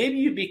 Or maybe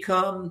you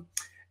become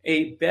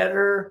a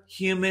better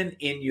human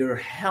in your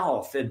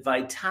health and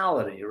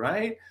vitality,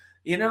 right?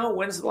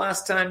 When's the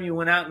last time you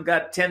went out and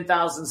got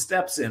 10,000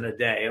 steps in a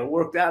day, or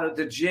worked out at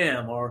the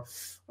gym, or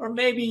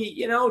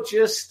maybe,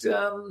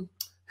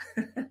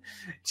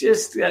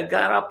 just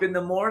got up in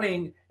the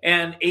morning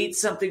and ate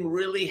something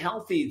really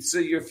healthy so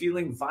you're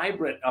feeling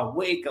vibrant,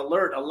 awake,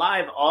 alert,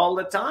 alive all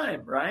the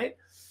time, right?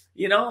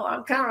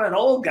 I'm kind of an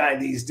old guy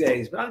these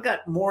days, but I've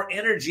got more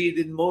energy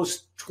than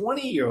most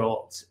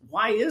 20-year-olds.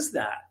 Why is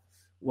that?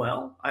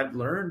 Well, I've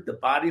learned the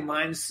body,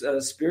 mind,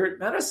 spirit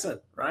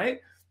medicine,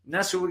 right? And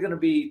that's what we're going to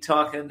be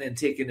talking and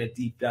taking a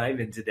deep dive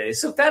in today.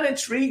 So if that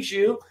intrigues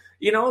you,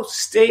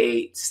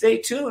 stay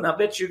tuned. I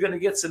bet you're going to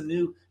get some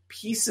new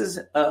pieces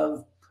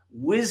of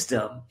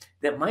wisdom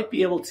that might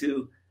be able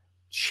to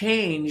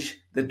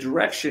change the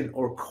direction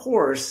or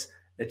course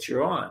that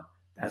you're on.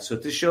 That's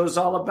what the show's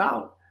all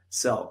about.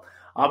 So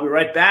I'll be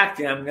right back.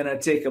 I'm going to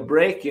take a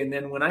break. And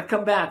then when I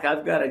come back,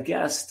 I've got a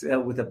guest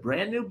with a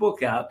brand new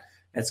book out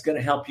that's going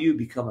to help you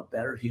become a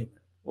better human.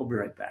 We'll be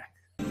right back.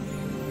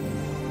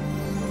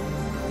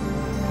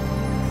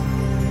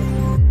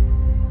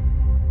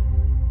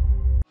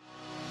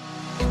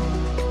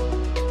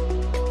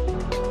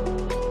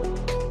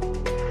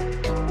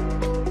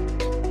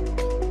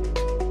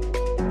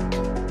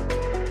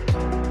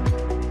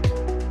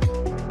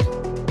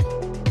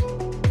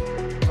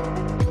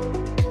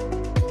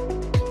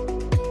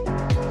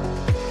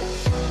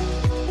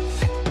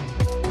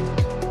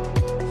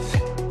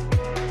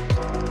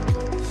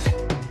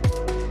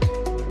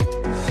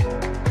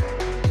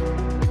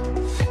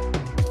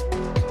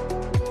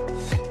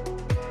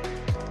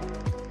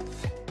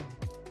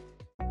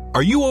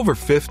 Are you over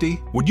 50?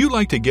 Would you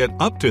like to get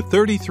up to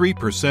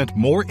 33%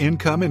 more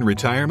income in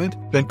retirement?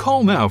 Then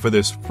call now for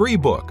this free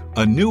book,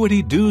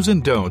 Annuity Do's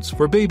and Don'ts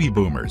for Baby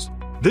Boomers.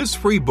 This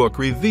free book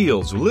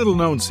reveals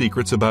little-known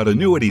secrets about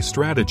annuity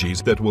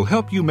strategies that will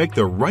help you make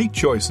the right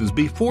choices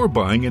before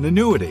buying an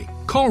annuity.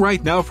 Call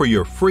right now for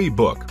your free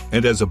book,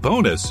 and as a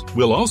bonus,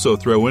 we'll also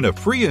throw in a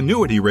free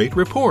annuity rate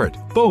report,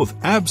 both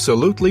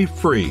absolutely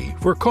free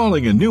for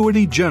calling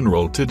Annuity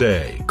General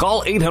today.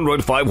 Call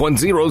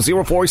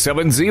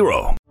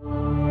 800-510-0470.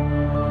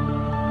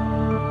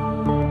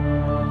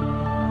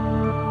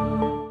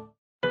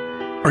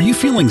 Are you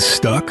feeling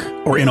stuck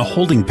or in a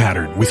holding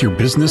pattern with your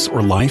business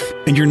or life,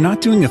 and you're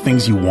not doing the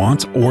things you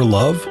want or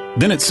love?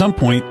 Then at some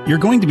point, you're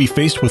going to be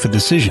faced with a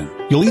decision.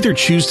 You'll either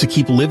choose to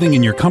keep living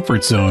in your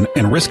comfort zone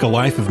and risk a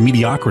life of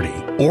mediocrity,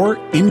 or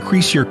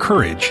increase your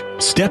courage,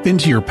 step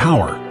into your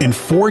power, and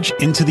forge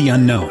into the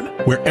unknown,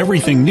 where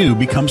everything new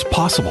becomes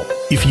possible.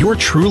 If you're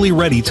truly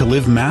ready to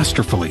live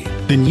masterfully,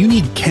 then you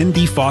need Ken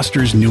D.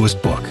 Foster's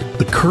newest book,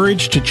 The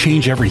Courage to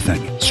Change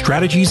Everything,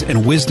 Strategies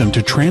and Wisdom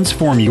to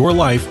Transform Your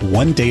Life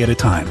One Day at a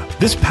Time.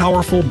 This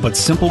powerful but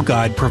simple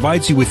guide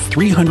provides you with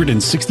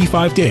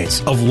 365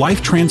 days of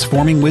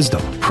life-transforming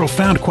wisdom,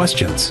 profound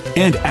questions,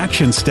 and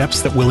action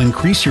steps that will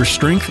increase your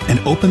strength and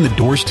open the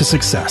doors to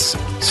success.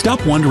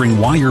 Stop wondering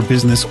why your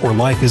business or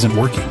life isn't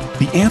working.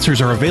 The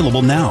answers are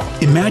available now.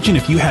 Imagine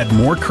if you had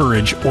more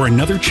courage or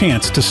another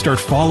chance to start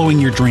following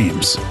your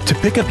dreams. To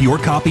pick up your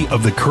copy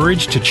of The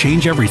Courage to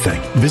Change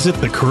Everything, visit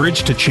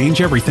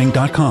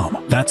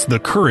thecouragetochangeeverything.com. That's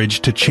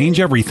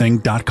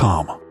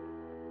thecouragetochangeeverything.com.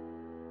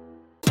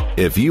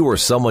 If you or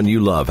someone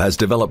you love has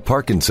developed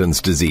Parkinson's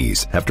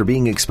disease after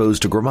being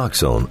exposed to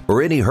gramoxone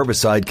or any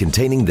herbicide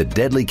containing the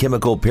deadly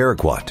chemical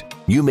paraquat,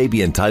 you may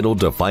be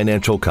entitled to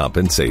financial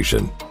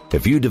compensation.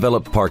 If you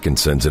developed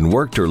Parkinson's and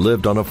worked or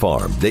lived on a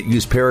farm that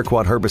used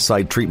paraquat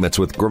herbicide treatments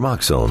with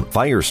gramoxone,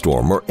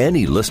 Firestorm, or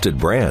any listed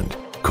brand,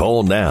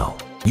 call now.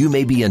 You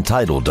may be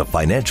entitled to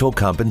financial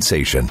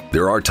compensation.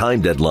 There are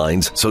time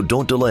deadlines, so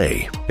don't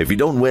delay. If you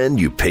don't win,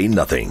 you pay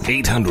nothing.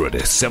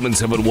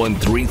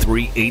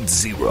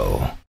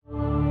 800-771-3380.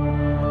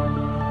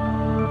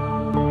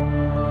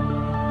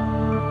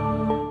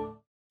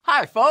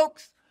 Hi,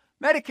 folks.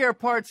 Medicare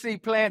Part C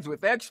plans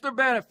with extra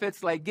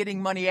benefits like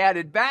getting money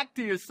added back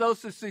to your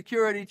Social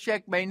Security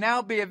check may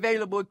now be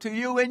available to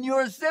you in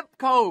your zip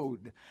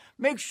code.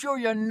 Make sure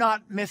you're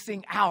not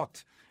missing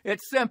out.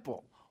 It's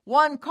simple.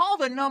 1, call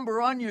the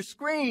number on your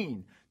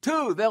screen.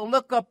 2, they'll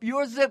look up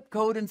your zip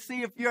code and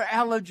see if you're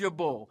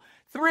eligible.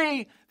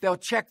 3, they'll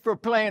check for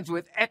plans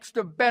with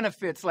extra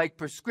benefits like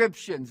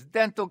prescriptions,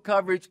 dental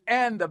coverage,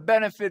 and the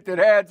benefit that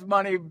adds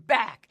money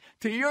back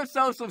to your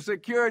Social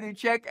Security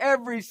check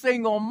every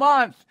single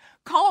month.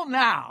 Call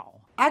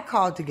now. I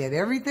called to get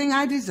everything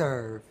I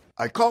deserve.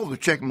 I called to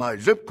check my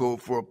zip code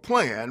for a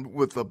plan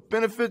with a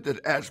benefit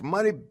that adds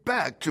money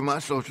back to my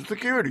Social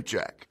Security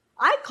check.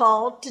 I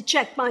called to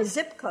check my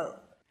zip code.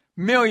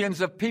 Millions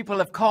of people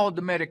have called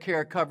the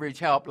Medicare Coverage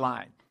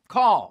Helpline.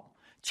 Call,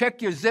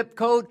 check your zip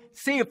code,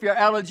 see if you're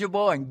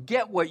eligible, and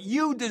get what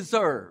you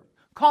deserve.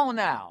 Call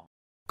now.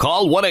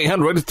 Call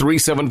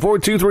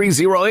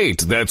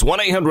 1-800-374-2308. That's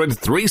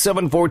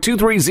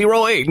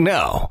 1-800-374-2308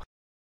 now.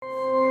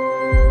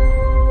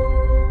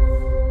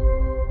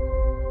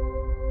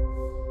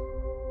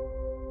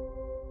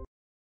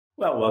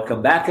 Well,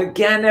 welcome back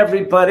again,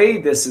 everybody.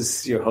 This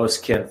is your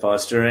host, Ken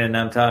Foster, and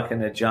I'm talking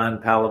to John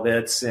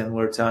Palovitz, and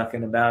we're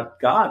talking about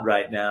God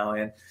right now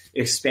and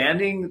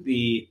expanding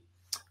the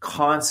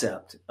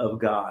concept of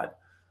God.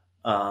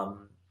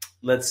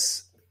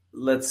 Let's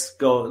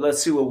go.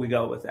 Let's see where we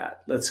go with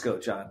that. Let's go,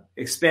 John.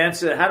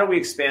 How do we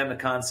expand the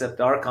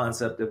concept, our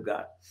concept of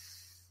God?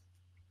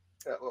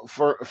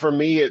 For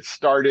me, it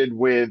started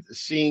with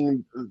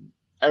seeing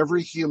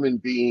every human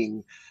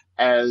being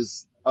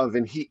as of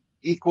an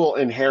equal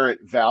inherent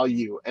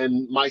value.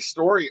 And my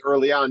story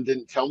early on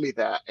didn't tell me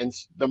that. And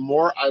the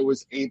more I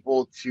was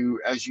able to,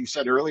 as you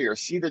said earlier,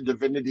 see the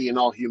divinity in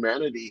all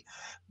humanity,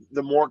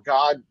 the more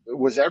God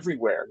was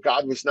everywhere.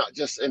 God was not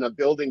just in a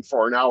building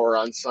for an hour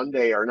on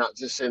Sunday, or not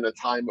just in a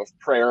time of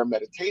prayer and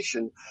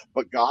meditation,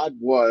 but God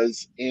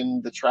was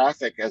in the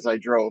traffic as I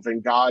drove,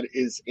 and God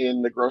is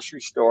in the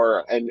grocery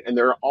store. And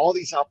there are all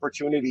these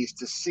opportunities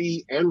to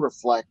see and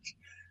reflect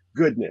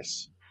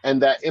goodness. And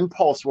that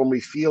impulse, when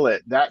we feel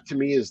it, that to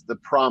me is the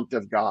prompt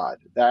of God.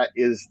 That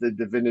is the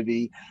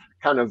divinity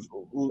kind of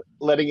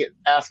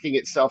asking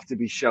itself to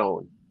be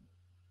shown.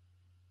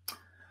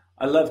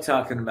 I love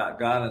talking about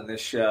God on this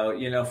show.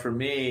 You know, for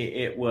me,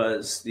 it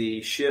was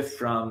the shift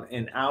from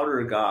an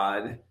outer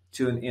God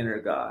to an inner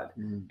God,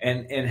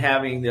 and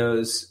having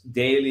those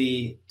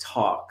daily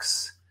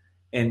talks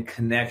and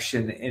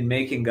connection and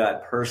making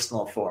God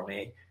personal for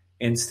me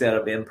instead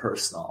of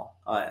impersonal.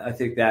 I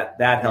think that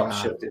helped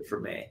shift it for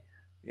me.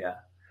 Yeah.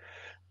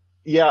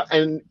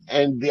 And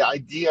the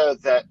idea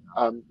that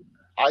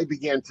I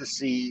began to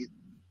see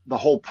the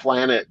whole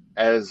planet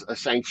as a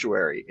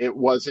sanctuary. There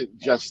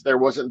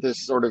wasn't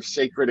this sort of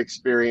sacred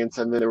experience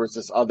and then there was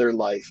this other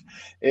life.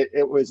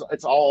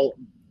 It's all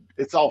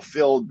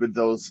filled with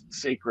those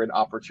sacred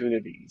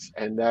opportunities.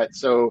 And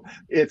so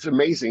it's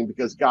amazing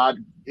because God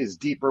is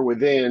deeper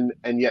within,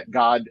 and yet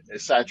God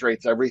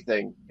saturates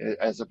everything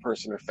as a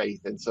person of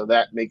faith. And so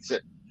that makes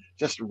it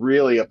just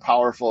really a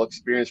powerful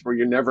experience where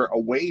you're never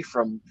away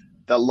from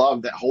the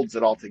love that holds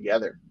it all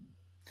together.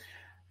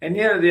 And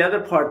the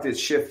other part that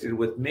shifted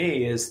with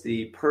me is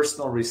the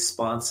personal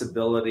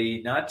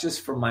responsibility, not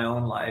just for my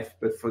own life,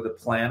 but for the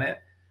planet,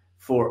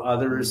 for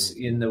others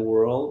in the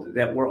world,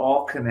 that we're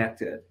all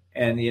connected.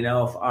 And,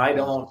 if I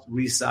don't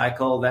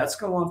recycle, that's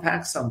going to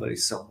impact somebody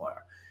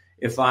somewhere.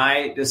 If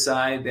I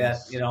decide that,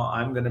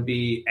 I'm going to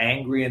be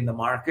angry in the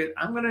market,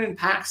 I'm going to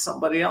impact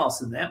somebody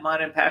else, and that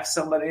might impact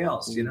somebody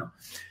else,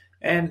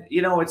 And,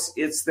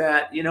 it's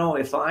that,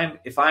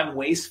 if I'm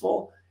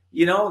wasteful,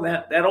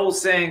 that old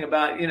saying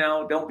about,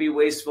 don't be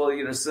wasteful,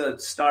 a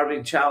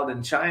starving child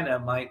in China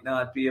might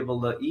not be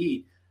able to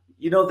eat.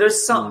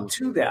 There's something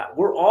to that.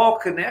 We're all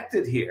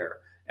connected here,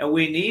 and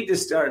we need to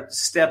start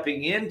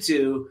stepping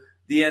into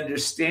the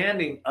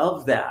understanding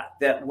of that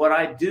what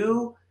I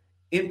do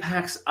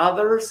impacts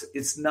others.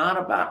 It's not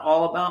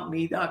all about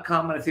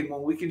me.com. And I think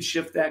when we can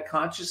shift that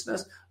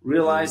consciousness,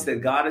 realize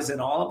that God is in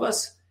all of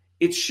us,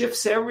 it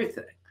shifts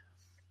everything.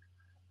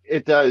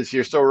 It does.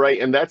 You're so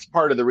right. And that's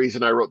part of the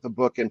reason I wrote the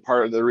book, and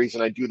part of the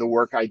reason I do the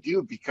work I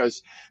do,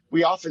 because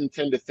we often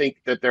tend to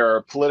think that there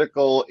are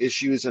political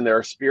issues and there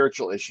are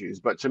spiritual issues.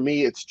 But to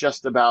me, it's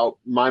just about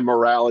my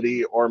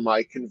morality or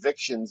my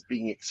convictions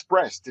being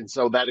expressed. And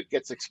so that it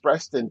gets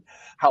expressed in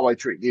how I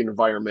treat the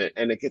environment,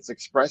 and it gets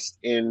expressed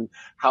in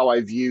how I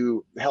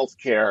view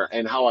healthcare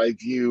and how I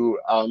view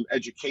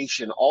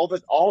education. All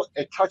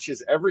it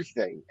touches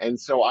everything. And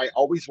so I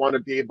always want to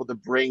be able to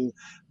bring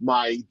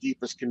my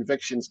deepest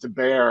convictions to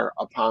bear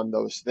upon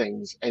those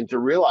things, and to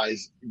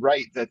realize,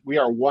 that we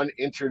are one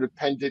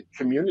interdependent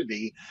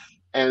community.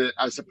 And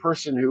as a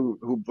person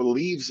who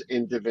believes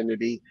in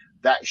divinity,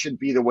 that should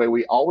be the way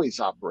we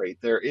always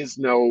operate. There is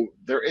no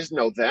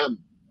them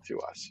to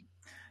us.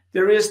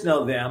 There is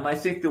no them. I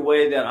think the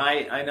way that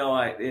I know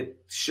it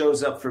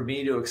shows up for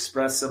me to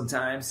express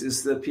sometimes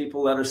is the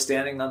people that are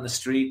standing on the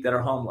street that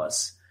are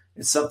homeless.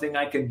 It's something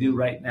I can do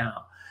right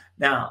now.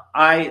 Now,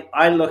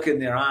 I look in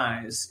their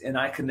eyes and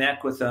I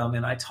connect with them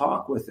and I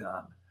talk with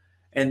them.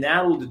 And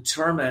that will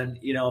determine,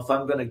 if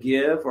I'm going to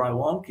give or I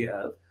won't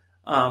give.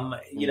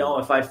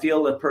 If I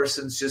feel the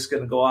person's just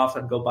going to go off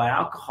and go buy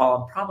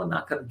alcohol, I'm probably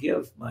not going to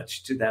give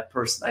much to that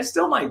person. I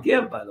still might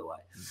give, by the way.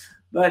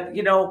 But,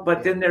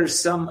 but then there's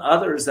some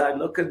others that I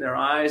look in their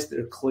eyes,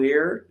 they're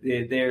clear.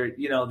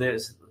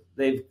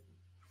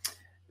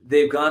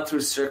 They've gone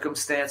through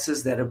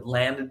circumstances that have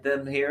landed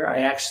them here.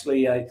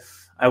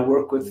 I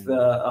work with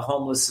a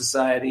homeless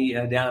society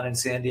down in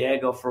San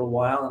Diego for a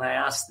while. And I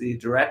asked the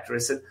director, I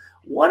said,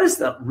 what is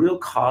the real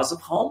cause of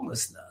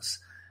homelessness?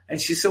 And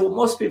she said, well,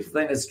 most people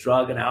think it's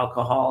drug and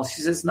alcohol.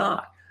 She says, it's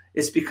not.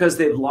 It's because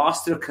they've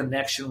lost their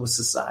connection with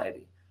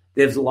society.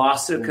 They've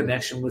lost their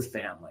connection with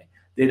family.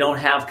 They don't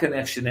have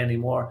connection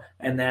anymore.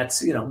 And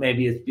that's,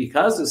 maybe it's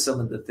because of some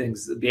of the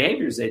things, the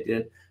behaviors they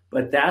did,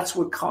 but that's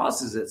what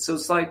causes it. So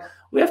it's like,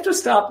 we have to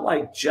stop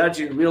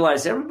judging,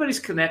 realize everybody's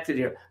connected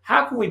here.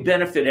 How can we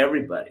benefit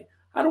everybody?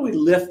 How do we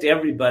lift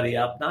everybody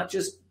up? Not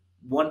just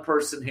one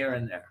person here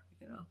and there.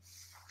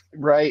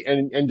 Right.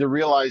 And to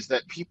realize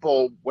that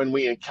people, when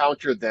we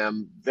encounter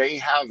them, they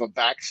have a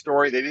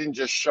backstory. They didn't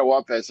just show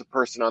up as a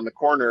person on the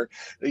corner.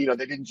 They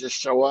didn't just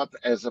show up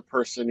as a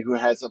person who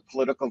has a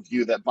political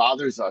view that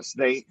bothers us.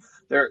 They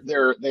have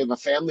a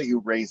family who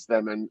raised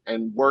them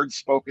and words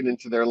spoken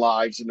into their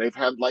lives, and they've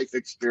had life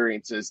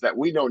experiences that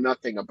we know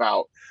nothing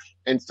about.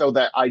 And so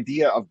that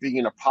idea of being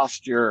in a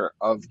posture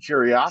of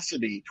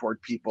curiosity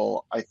toward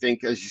people, I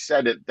think, as you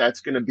said,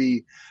 it's going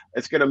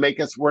to make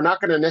us, we're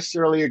not going to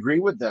necessarily agree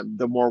with them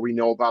the more we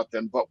know about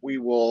them, but we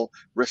will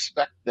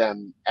respect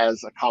them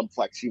as a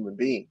complex human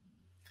being.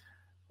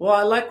 Well,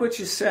 I like what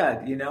you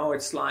said.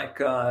 It's like,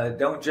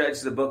 don't judge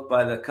the book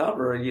by the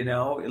cover,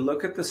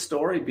 look at the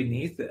story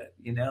beneath it.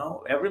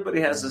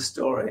 Everybody has a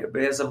story.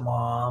 Everybody has a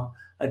mom,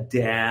 a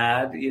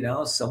dad,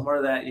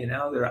 somewhere that,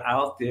 they're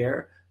out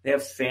there. They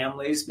have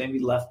families maybe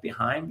left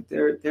behind,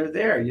 but they're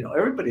there.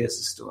 Everybody has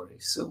a story.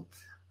 So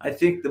I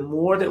think the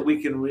more that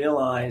we can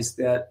realize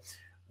that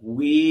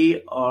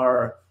we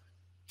are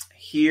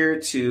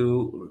here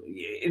to,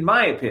 in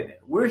my opinion,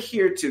 we're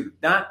here to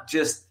not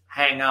just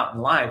hang out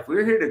in life.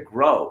 We're here to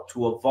grow,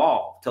 to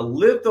evolve, to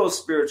live those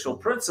spiritual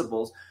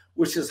principles,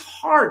 which is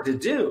hard to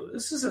do.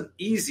 This isn't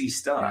easy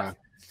stuff. Yeah.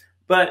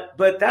 But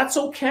that's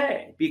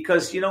okay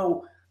because,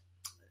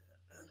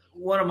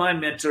 one of my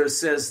mentors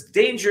says,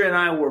 danger and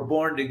I were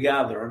born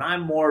together, and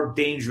I'm more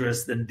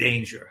dangerous than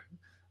danger.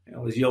 It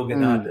was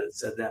Yogananda that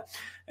said that.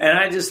 And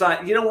I just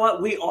thought, you know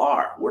what?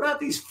 We're not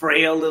these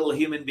frail little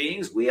human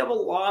beings. We have a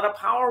lot of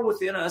power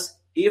within us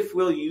if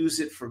we'll use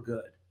it for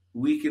good.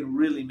 We can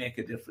really make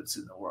a difference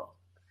in the world.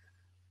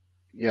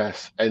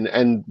 Yes.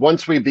 And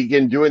once we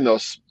begin doing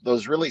those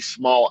really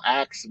small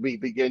acts, we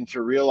begin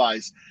to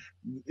realize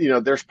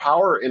there's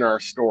power in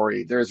our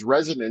story. There's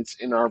resonance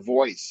in our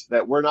voice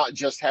that we're not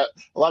just a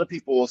lot of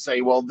people will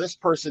say, well, this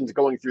person's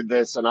going through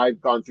this and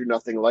I've gone through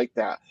nothing like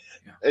that.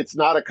 Yeah. It's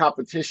not a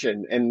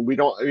competition, and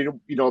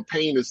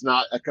pain is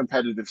not a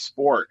competitive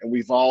sport, and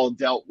we've all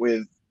dealt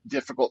with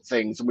difficult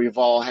things, and we've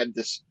all had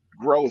this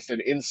growth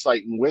and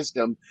insight and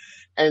wisdom,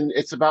 and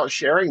it's about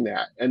sharing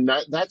that. And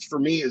that's for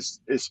me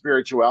is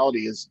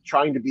spirituality, is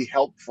trying to be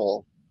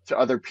helpful to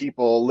other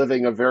people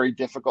living a very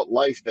difficult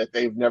life that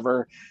they've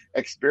never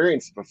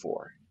experienced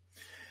before.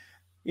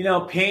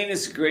 Pain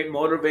is a great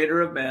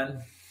motivator of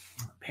men.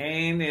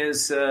 Pain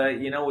is,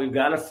 we've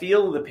got to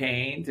feel the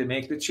pain to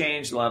make the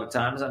change. A lot of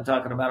times I'm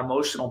talking about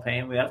emotional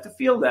pain. We have to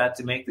feel that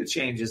to make the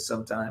changes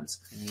sometimes.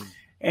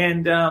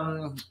 And,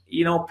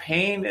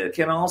 pain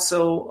can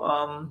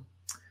also,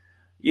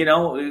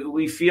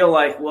 we feel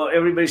like, well,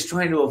 everybody's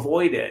trying to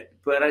avoid it.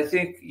 But I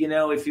think,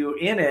 if you're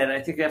in it,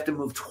 I think you have to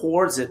move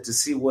towards it to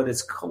see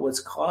what's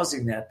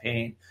causing that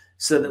pain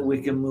so that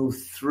we can move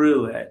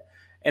through it.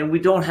 And we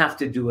don't have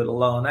to do it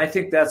alone. I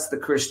think that's the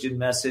Christian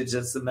message.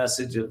 That's the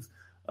message of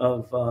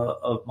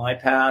my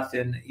path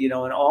and, in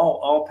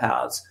all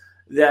paths,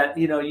 that,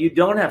 you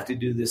don't have to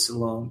do this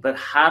alone. But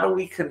how do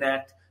we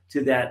connect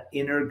to that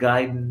inner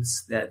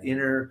guidance, that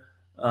inner,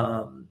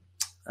 in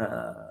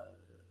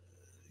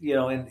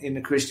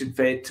the Christian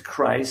faith, to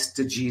Christ,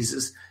 to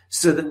Jesus,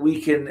 so that we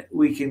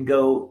can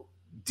go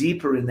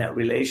deeper in that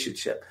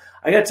relationship.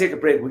 I got to take a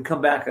break. When we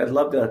come back, I'd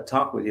love to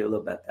talk with you a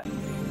little about that.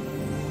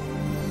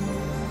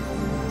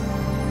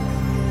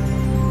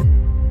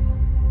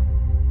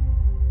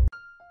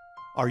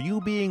 Are you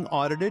being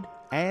audited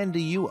and do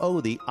you owe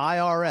the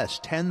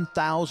IRS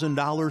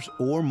 $10,000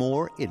 or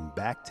more in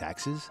back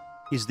taxes?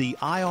 Is the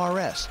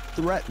IRS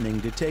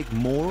threatening to take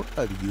more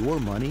of your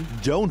money?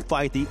 Don't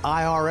fight the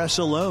IRS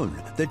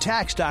alone. The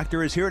Tax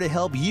Doctor is here to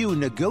help you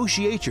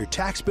negotiate your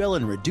tax bill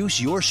and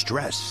reduce your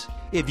stress.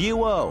 If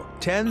you owe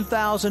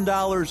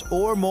 $10,000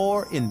 or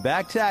more in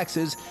back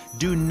taxes,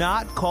 do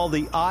not call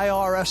the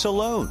IRS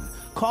alone.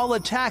 Call a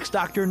Tax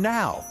Doctor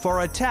now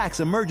for a tax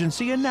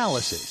emergency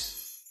analysis.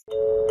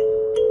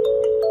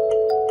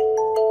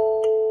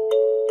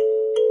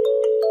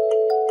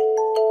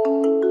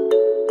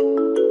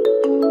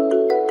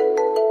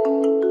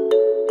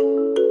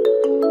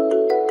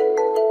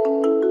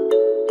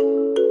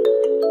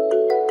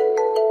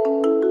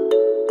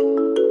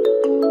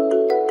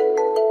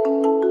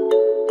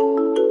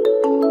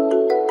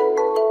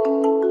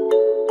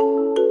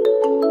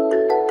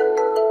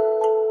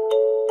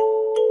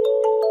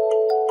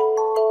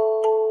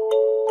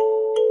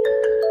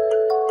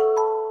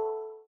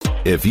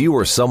 If you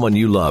or someone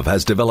you love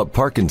has developed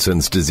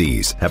Parkinson's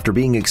disease after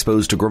being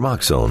exposed to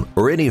gramoxone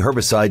or any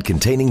herbicide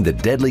containing the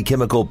deadly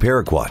chemical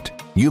paraquat,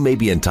 you may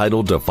be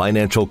entitled to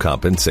financial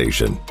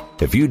compensation.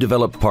 If you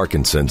developed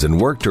Parkinson's and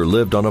worked or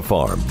lived on a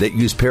farm that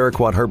used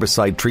paraquat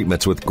herbicide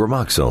treatments with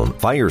gramoxone,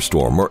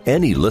 Firestorm, or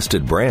any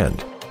listed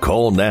brand,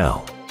 call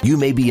now. You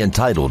may be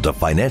entitled to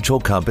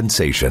financial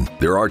compensation.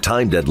 There are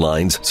time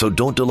deadlines, so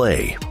don't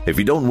delay. If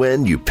you don't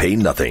win, you pay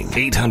nothing.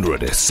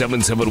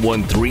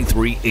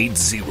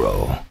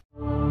 800-771-3380.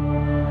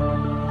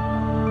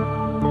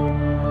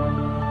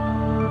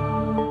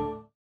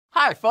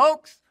 Hi,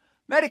 folks.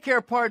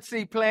 Medicare Part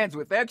C plans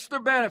with extra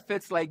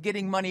benefits like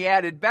getting money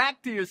added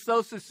back to your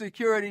Social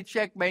Security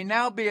check may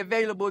now be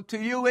available to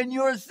you in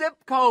your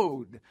zip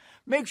code.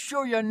 Make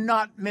sure you're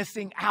not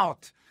missing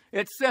out.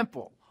 It's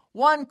simple.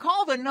 1,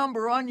 call the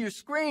number on your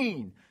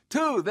screen.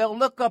 2, they'll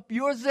look up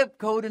your zip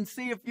code and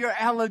see if you're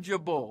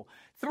eligible.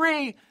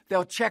 3,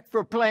 they'll check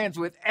for plans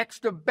with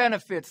extra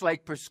benefits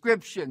like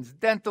prescriptions,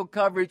 dental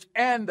coverage,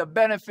 and the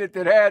benefit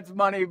that adds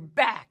money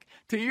back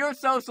to your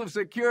Social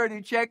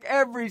Security check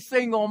every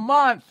single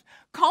month.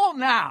 Call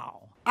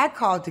now. I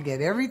called to get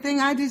everything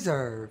I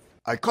deserve.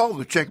 I called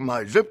to check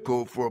my zip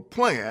code for a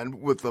plan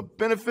with a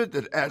benefit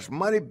that adds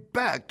money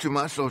back to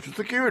my Social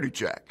Security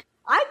check.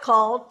 I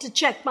called to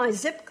check my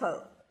zip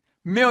code.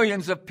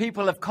 Millions of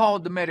people have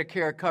called the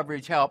Medicare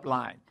Coverage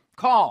Helpline.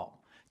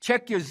 Call,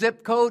 check your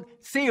zip code,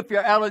 see if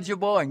you're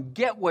eligible, and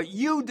get what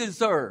you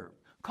deserve.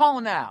 Call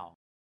now.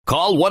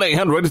 Call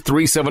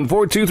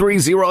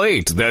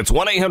 1-800-374-2308. That's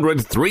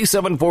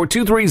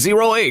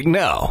 1-800-374-2308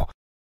 now.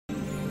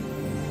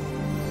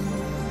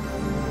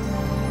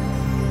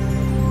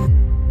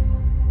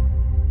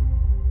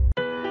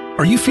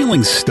 Are you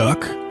feeling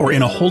stuck or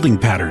in a holding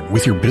pattern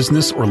with your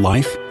business or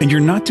life and you're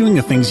not doing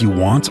the things you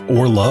want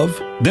or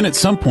love? Then at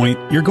some point,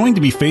 you're going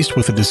to be faced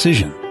with a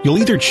decision. You'll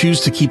either choose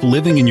to keep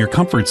living in your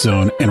comfort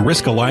zone and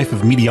risk a life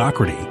of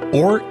mediocrity,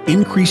 or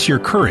increase your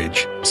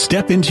courage,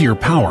 step into your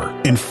power,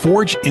 and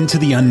forge into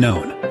the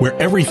unknown, where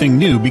everything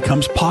new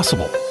becomes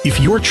possible. If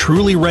you're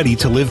truly ready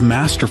to live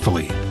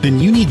masterfully, then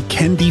you need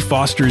Ken D.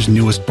 Foster's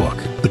newest book,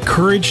 The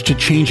Courage to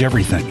Change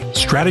Everything,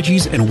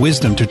 Strategies and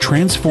Wisdom to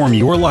Transform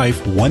Your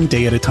Life One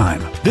Day at a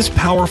Time. This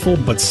powerful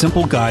but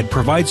simple guide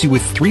provides you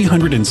with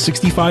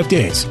 365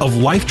 days of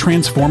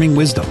life-transforming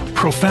wisdom,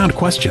 profound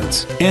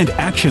questions, and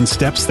action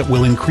steps that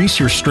will increase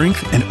your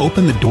strength and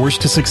open the doors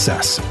to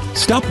success.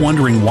 Stop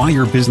wondering why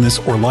your business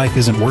or life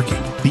isn't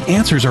working. The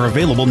answers are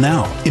available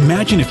now.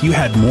 Imagine if you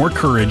had more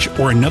courage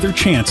or another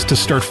chance to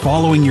start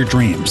following your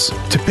dreams.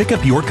 To pick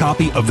up your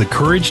copy of The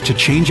Courage to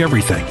Change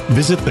Everything,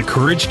 visit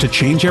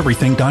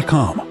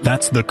thecouragetochangeeverything.com.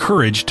 That's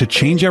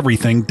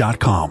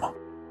thecouragetochangeeverything.com.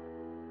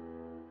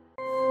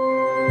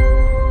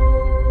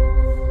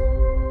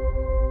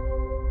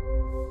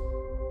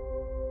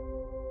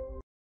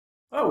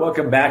 Well,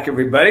 welcome back,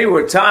 everybody.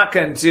 We're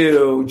talking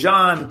to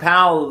John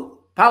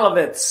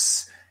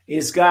Palovitz.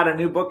 He's got a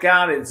new book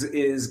out.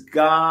 If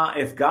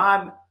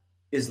God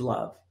is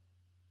love,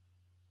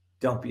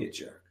 don't be a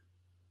jerk.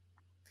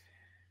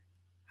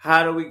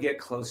 How do we get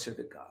closer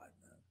to God?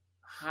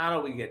 How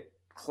do we get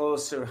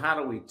closer? How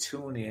do we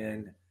tune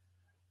in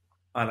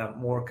on a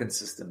more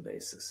consistent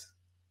basis?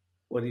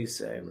 What do you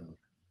say, Ron?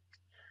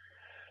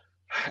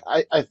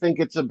 I think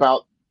it's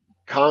about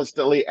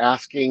constantly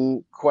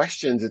asking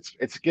questions.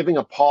 It's giving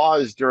a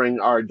pause during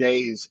our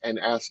days and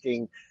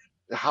asking,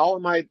 how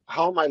am I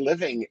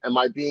living? Am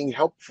I being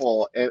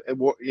helpful? And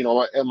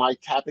am I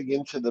tapping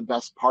into the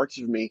best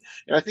parts of me?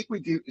 And I think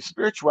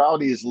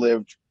spirituality is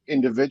lived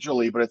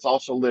individually, but it's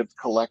also lived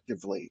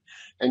collectively.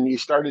 And you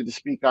started to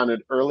speak on it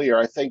earlier.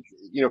 I think,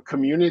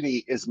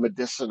 community is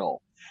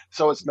medicinal.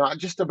 So it's not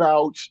just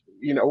about,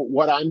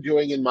 what I'm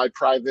doing in my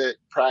private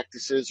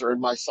practices or in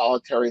my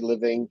solitary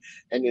living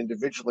and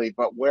individually,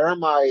 but where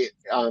am I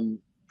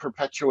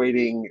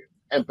perpetuating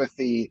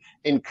empathy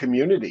in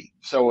community?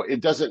 So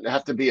it doesn't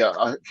have to be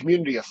a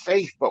community of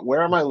faith, but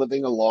where am I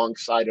living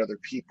alongside other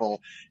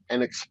people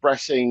and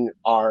expressing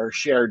our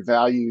shared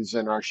values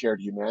and our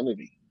shared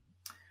humanity?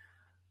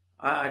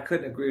 I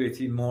couldn't agree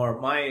with you more.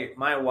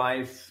 My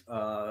wife,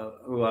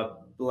 who I'm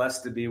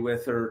blessed to be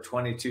with her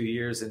 22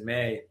 years in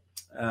May,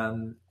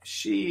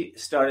 she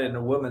started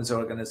a women's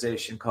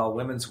organization called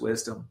Women's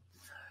Wisdom,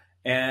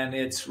 and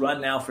it's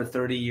run now for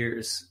 30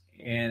 years.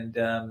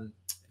 And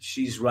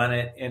she's run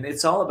it, and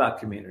it's all about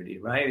community,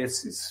 right?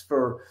 It's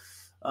for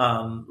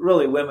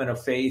really women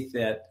of faith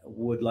that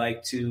would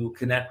like to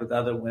connect with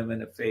other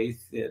women of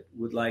faith that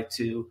would like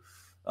to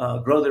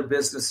grow their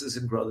businesses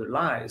and grow their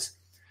lives.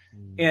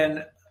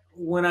 And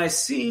when I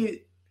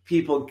see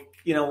people,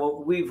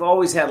 we've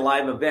always had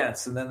live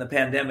events, and then the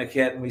pandemic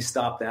hit and we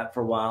stopped that for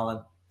a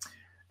while.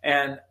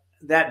 And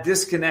that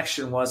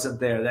disconnection wasn't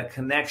there. That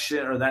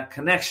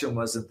connection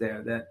wasn't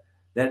there.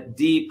 That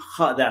deep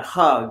hug,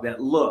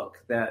 that look,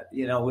 that,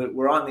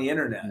 we're on the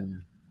internet.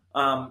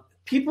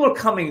 People are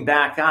coming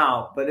back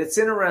out, but it's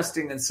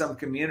interesting in some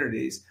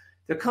communities,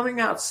 they're coming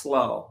out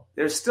slow.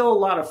 There's still a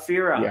lot of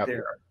fear out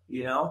there,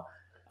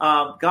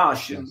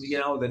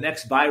 the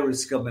next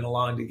virus coming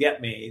along to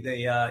get me,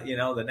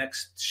 the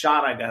next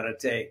shot I got to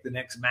take, the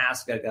next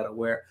mask I got to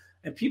wear.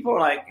 And people are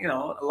like,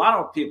 a lot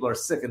of people are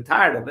sick and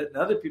tired of it. And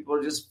other people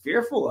are just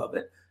fearful of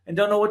it and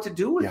don't know what to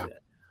do with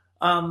it.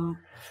 How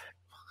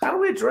do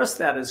we address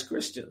that as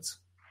Christians?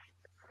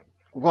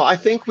 Well, I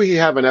think we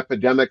have an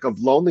epidemic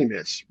of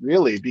loneliness,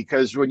 really,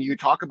 because when you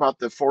talk about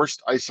the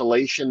forced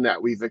isolation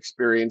that we've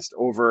experienced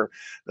over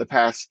the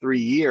past 3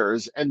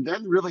 years, and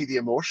then really the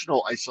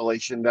emotional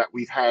isolation that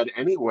we've had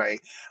anyway,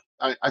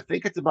 I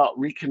think it's about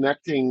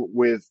reconnecting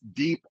with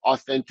deep,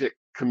 authentic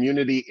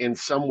community in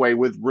some way,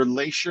 with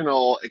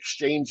relational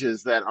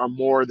exchanges that are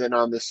more than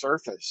on the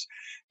surface.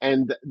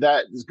 And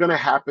that is going to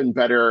happen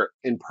better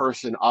in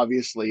person,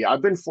 obviously.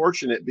 I've been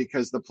fortunate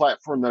because the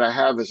platform that I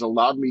have has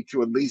allowed me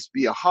to at least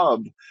be a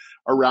hub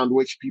around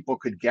which people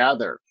could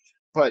gather.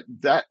 But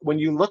that when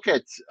you look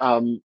at,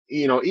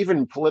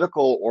 even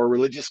political or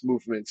religious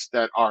movements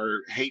that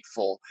are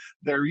hateful,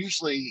 they're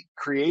usually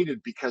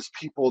created because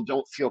people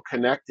don't feel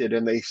connected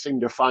and they seem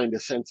to find a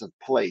sense of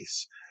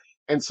place.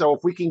 And so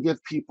if we can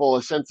give people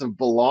a sense of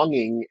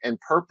belonging and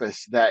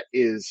purpose that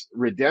is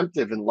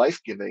redemptive and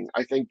life-giving,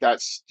 I think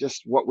that's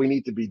just what we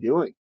need to be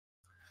doing.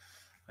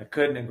 I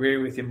couldn't agree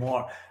with you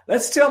more.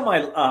 Let's tell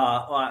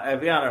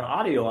I've got an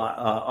audio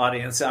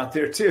audience out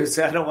there too,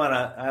 so I don't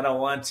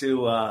want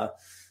to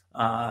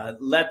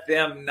let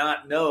them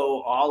not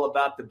know all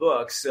about the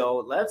book.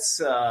 So let's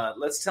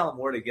tell them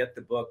where to get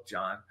the book,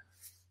 John.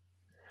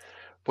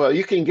 Well,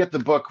 you can get the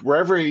book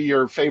whatever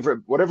your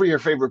favorite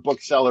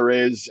bookseller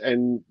is,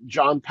 and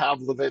John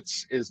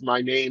Palovitz is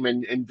my name,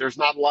 and there's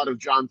not a lot of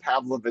John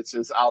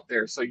Pavlovitzes out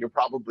there, so you'll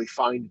probably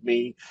find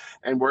me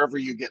and wherever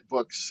you get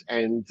books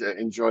and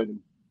enjoy them.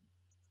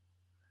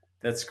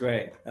 That's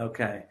great.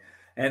 Okay.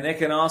 And they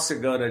can also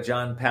go to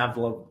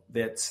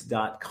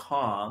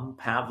johnpalovitz.com,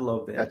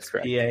 Palovitz, That's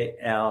correct.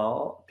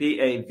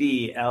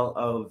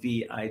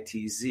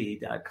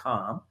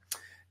 Pavlovitz.com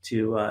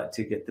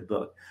to get the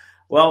book.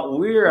 Well,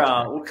 we're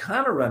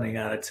kind of running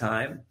out of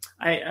time.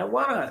 I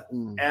want to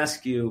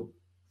ask you,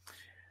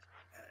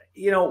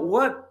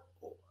 what,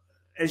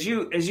 as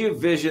you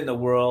vision the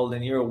world,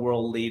 and you're a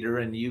world leader,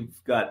 and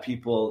you've got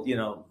people,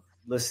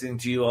 listening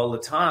to you all the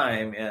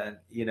time, and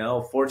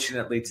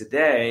fortunately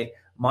today,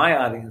 my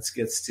audience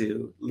gets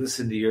to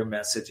listen to your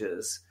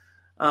messages.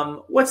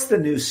 What's the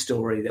news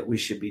story that we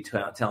should be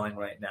telling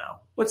right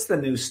now? What's the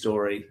news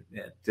story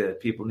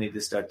that people need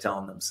to start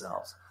telling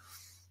themselves?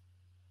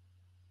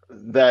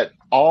 That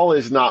all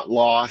is not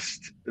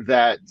lost,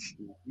 that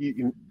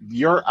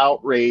your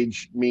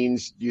outrage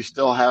means you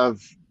still have,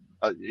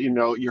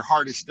 your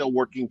heart is still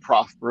working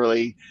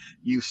properly.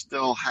 You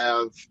still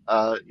have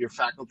your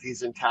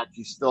faculties intact.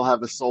 You still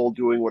have a soul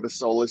doing what a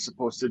soul is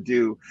supposed to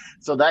do.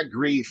 So that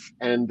grief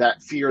and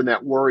that fear and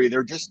that worry,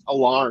 they're just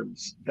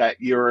alarms that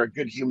you're a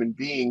good human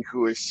being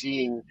who is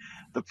seeing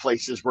the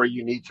places where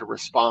you need to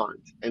respond.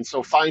 And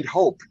so find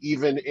hope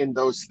even in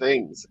those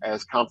things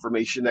as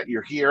confirmation that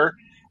you're here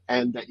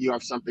and that you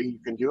have something you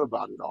can do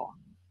about it all.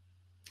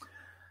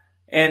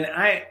 And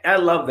I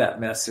love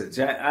that message.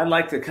 I'd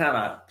like to kind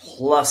of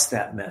plus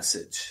that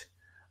message.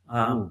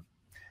 The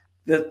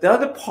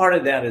other part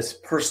of that is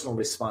personal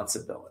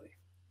responsibility.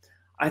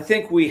 I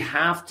think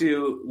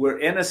we're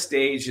in a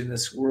stage in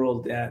this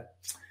world that,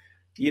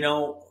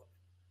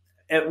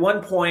 at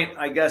one point,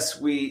 I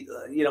guess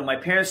my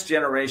parents'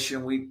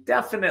 generation, we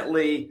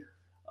definitely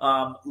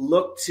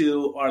look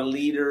to our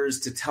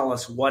leaders to tell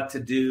us what to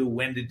do,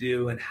 when to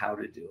do, and how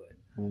to do it.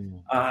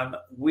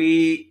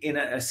 We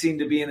seem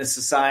to be in a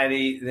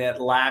society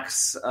that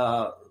lacks,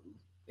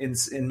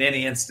 in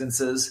many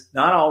instances,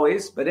 not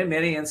always, but in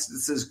many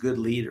instances, good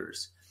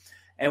leaders.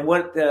 And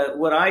what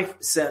I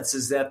sense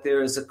is that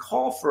there is a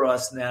call for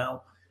us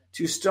now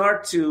to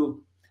start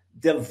to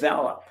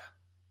develop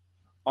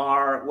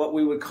what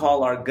we would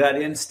call our gut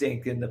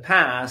instinct in the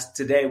past.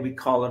 Today, we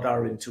call it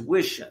our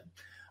intuition.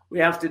 We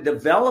have to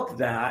develop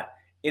that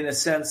in a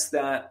sense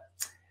that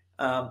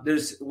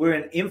we're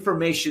in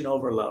information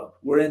overload.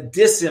 We're in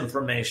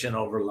disinformation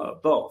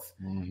overload, both.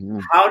 Mm-hmm.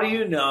 How do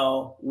you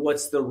know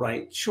what's the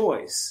right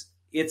choice?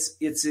 It's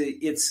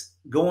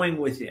going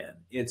within.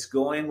 It's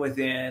going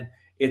within.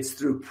 It's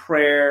through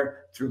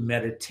prayer, through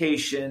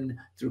meditation,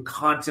 through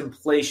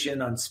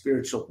contemplation on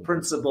spiritual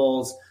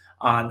principles,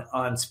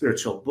 on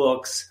spiritual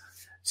books,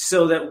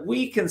 so that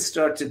we can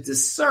start to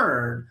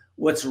discern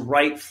what's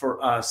right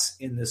for us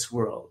in this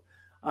world.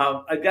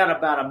 I've got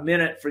about a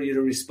minute for you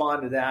to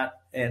respond to that,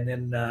 and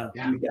then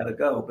we got to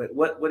go. But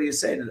what do you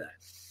say to that?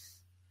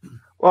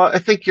 Well, I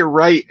think you're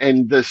right.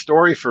 And the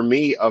story for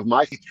me of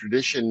my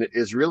tradition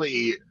is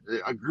really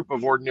a group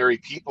of ordinary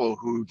people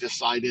who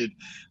decided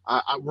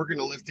we're going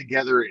to live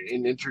together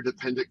in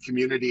interdependent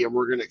community, and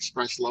we're going to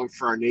express love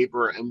for our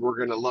neighbor, and we're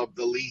going to love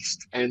the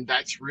least. And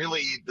that's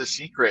really the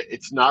secret.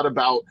 It's not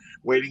about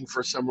waiting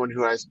for someone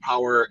who has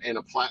power and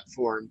a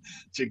platform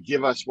to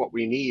give us what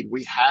we need.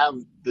 We have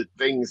the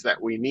things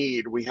that we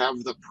need. We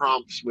have the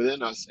prompts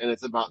within us. And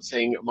it's about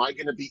saying, am I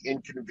going to be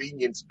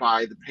inconvenienced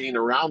by the pain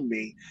around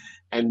me,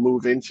 and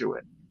move into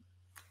it?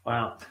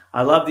 Wow.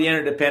 I love the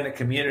interdependent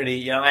community.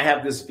 You know, I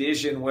have this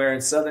vision where in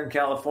Southern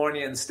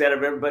California, instead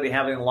of everybody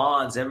having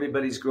lawns,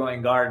 everybody's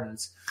growing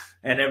gardens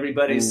and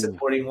everybody's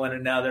supporting one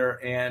another.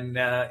 And,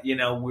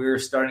 we're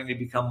starting to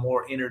become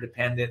more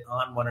interdependent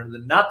on one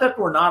another. Not that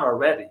we're not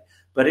already,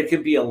 but it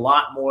can be a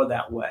lot more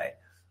that way.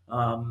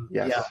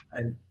 Yes. Yeah.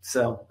 And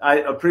so I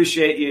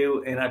appreciate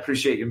you and I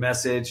appreciate your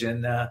message.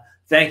 And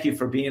thank you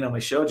for being on my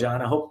show,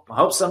 John. I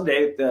hope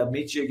someday to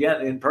meet you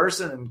again in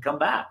person and come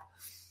back.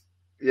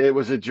 It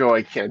was a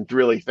joy, Ken.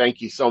 Really, thank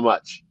you so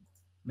much.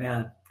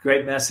 Man,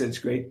 great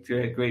message, great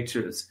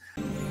truths.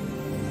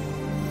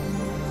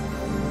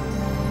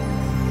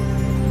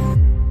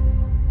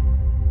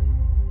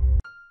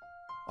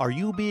 Are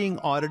you being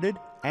audited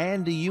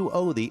and do you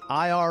owe the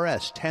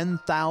IRS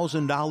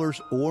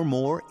 $10,000 or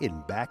more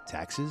in back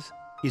taxes?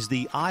 Is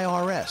the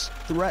IRS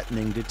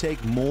threatening to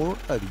take more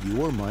of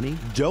your money?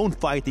 Don't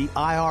fight the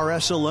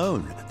IRS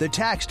alone. The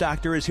Tax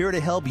Doctor is here to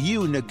help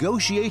you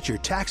negotiate your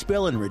tax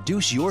bill and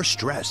reduce your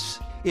stress.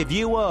 If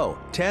you owe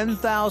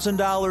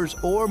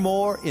 $10,000 or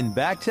more in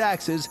back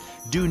taxes,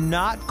 do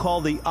not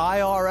call the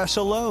IRS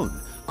alone.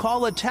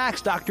 Call a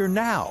Tax Doctor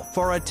now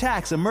for a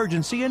tax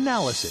emergency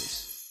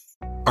analysis.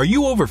 Are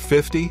you over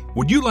 50?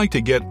 Would you like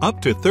to get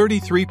up to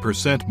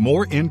 33%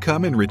 more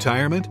income in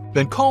retirement?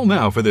 Then call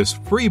now for this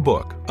free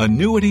book,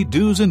 Annuity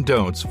Do's and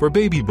Don'ts for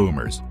Baby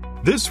Boomers.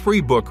 This free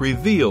book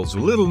reveals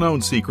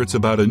little-known secrets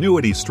about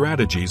annuity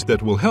strategies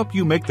that will help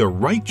you make the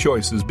right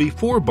choices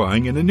before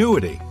buying an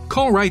annuity.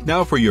 Call right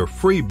now for your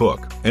free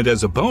book, and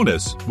as a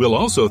bonus, we'll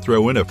also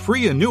throw in a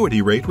free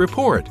annuity rate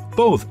report,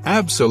 both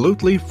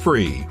absolutely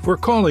free for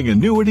calling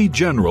Annuity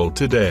General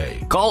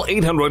today. Call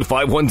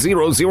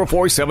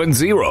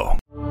 800-510-0470.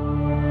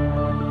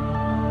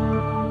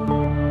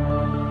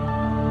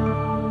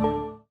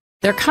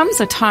 There comes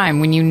a time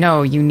when you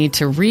know you need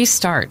to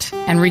restart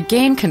and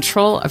regain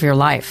control of your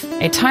life.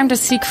 A time to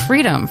seek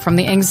freedom from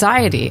the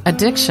anxiety,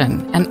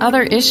 addiction, and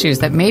other issues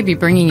that may be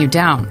bringing you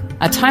down.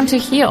 A time to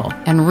heal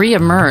and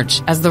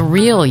re-emerge as the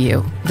real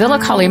you. Villa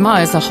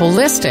Kalima is a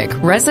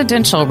holistic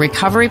residential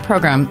recovery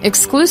program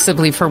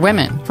exclusively for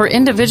women for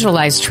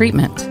individualized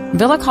treatment.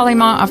 Villa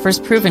Kalima offers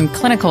proven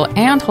clinical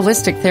and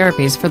holistic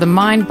therapies for the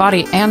mind,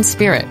 body, and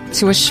spirit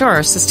to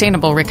assure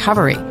sustainable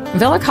recovery.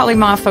 Villa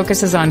Kalima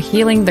focuses on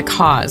healing the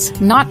cause,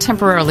 not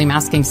temporarily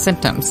masking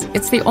symptoms.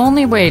 It's the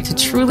only way to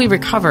truly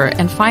recover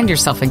and find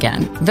yourself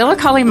again. Villa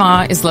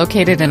Kalima is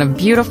located in a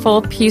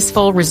beautiful,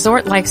 peaceful,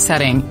 resort-like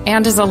setting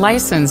and is a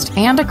licensed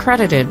and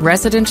accredited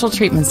residential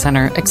treatment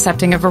center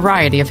accepting a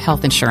variety of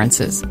health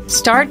insurances.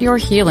 Start your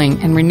healing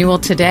and renewal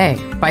today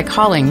by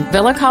calling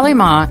Villa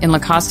Kalima in La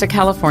Costa,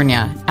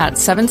 California at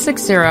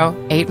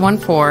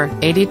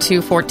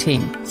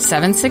 760-814-8214.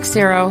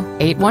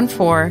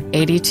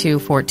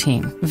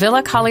 760-814-8214.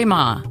 Villa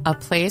Kalima, a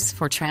place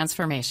for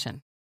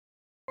transformation.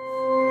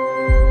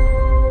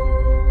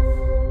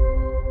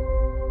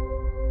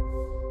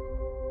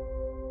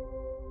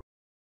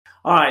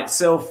 All right.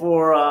 So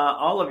for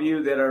all of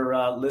you that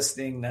are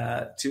listening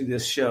to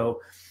this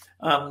show,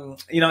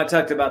 I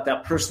talked about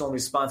that personal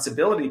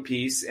responsibility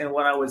piece. And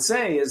what I would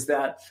say is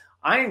that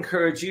I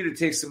encourage you to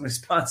take some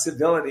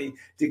responsibility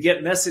to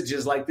get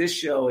messages like this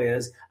show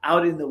is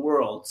out in the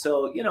world.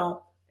 So,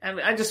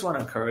 I just want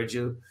to encourage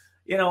you,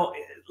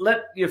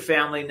 let your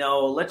family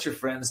know, let your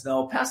friends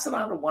know, pass it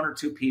on to one or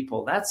two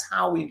people. That's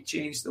how we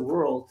change the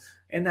world.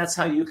 And that's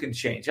how you can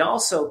change.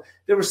 Also,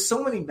 there were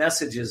so many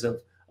messages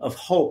of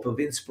hope,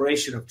 of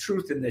inspiration, of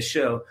truth in this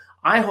show.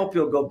 I hope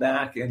you'll go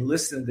back and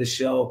listen to this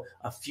show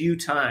a few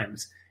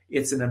times.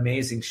 It's an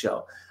amazing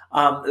show.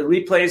 The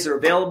replays are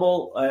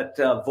available at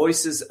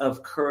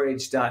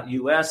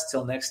voicesofcourage.us.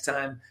 Till next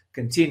time,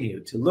 continue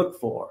to look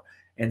for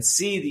and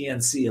see the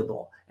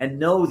unseeable and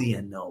know the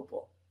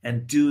unknowable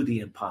and do the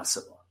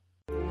impossible.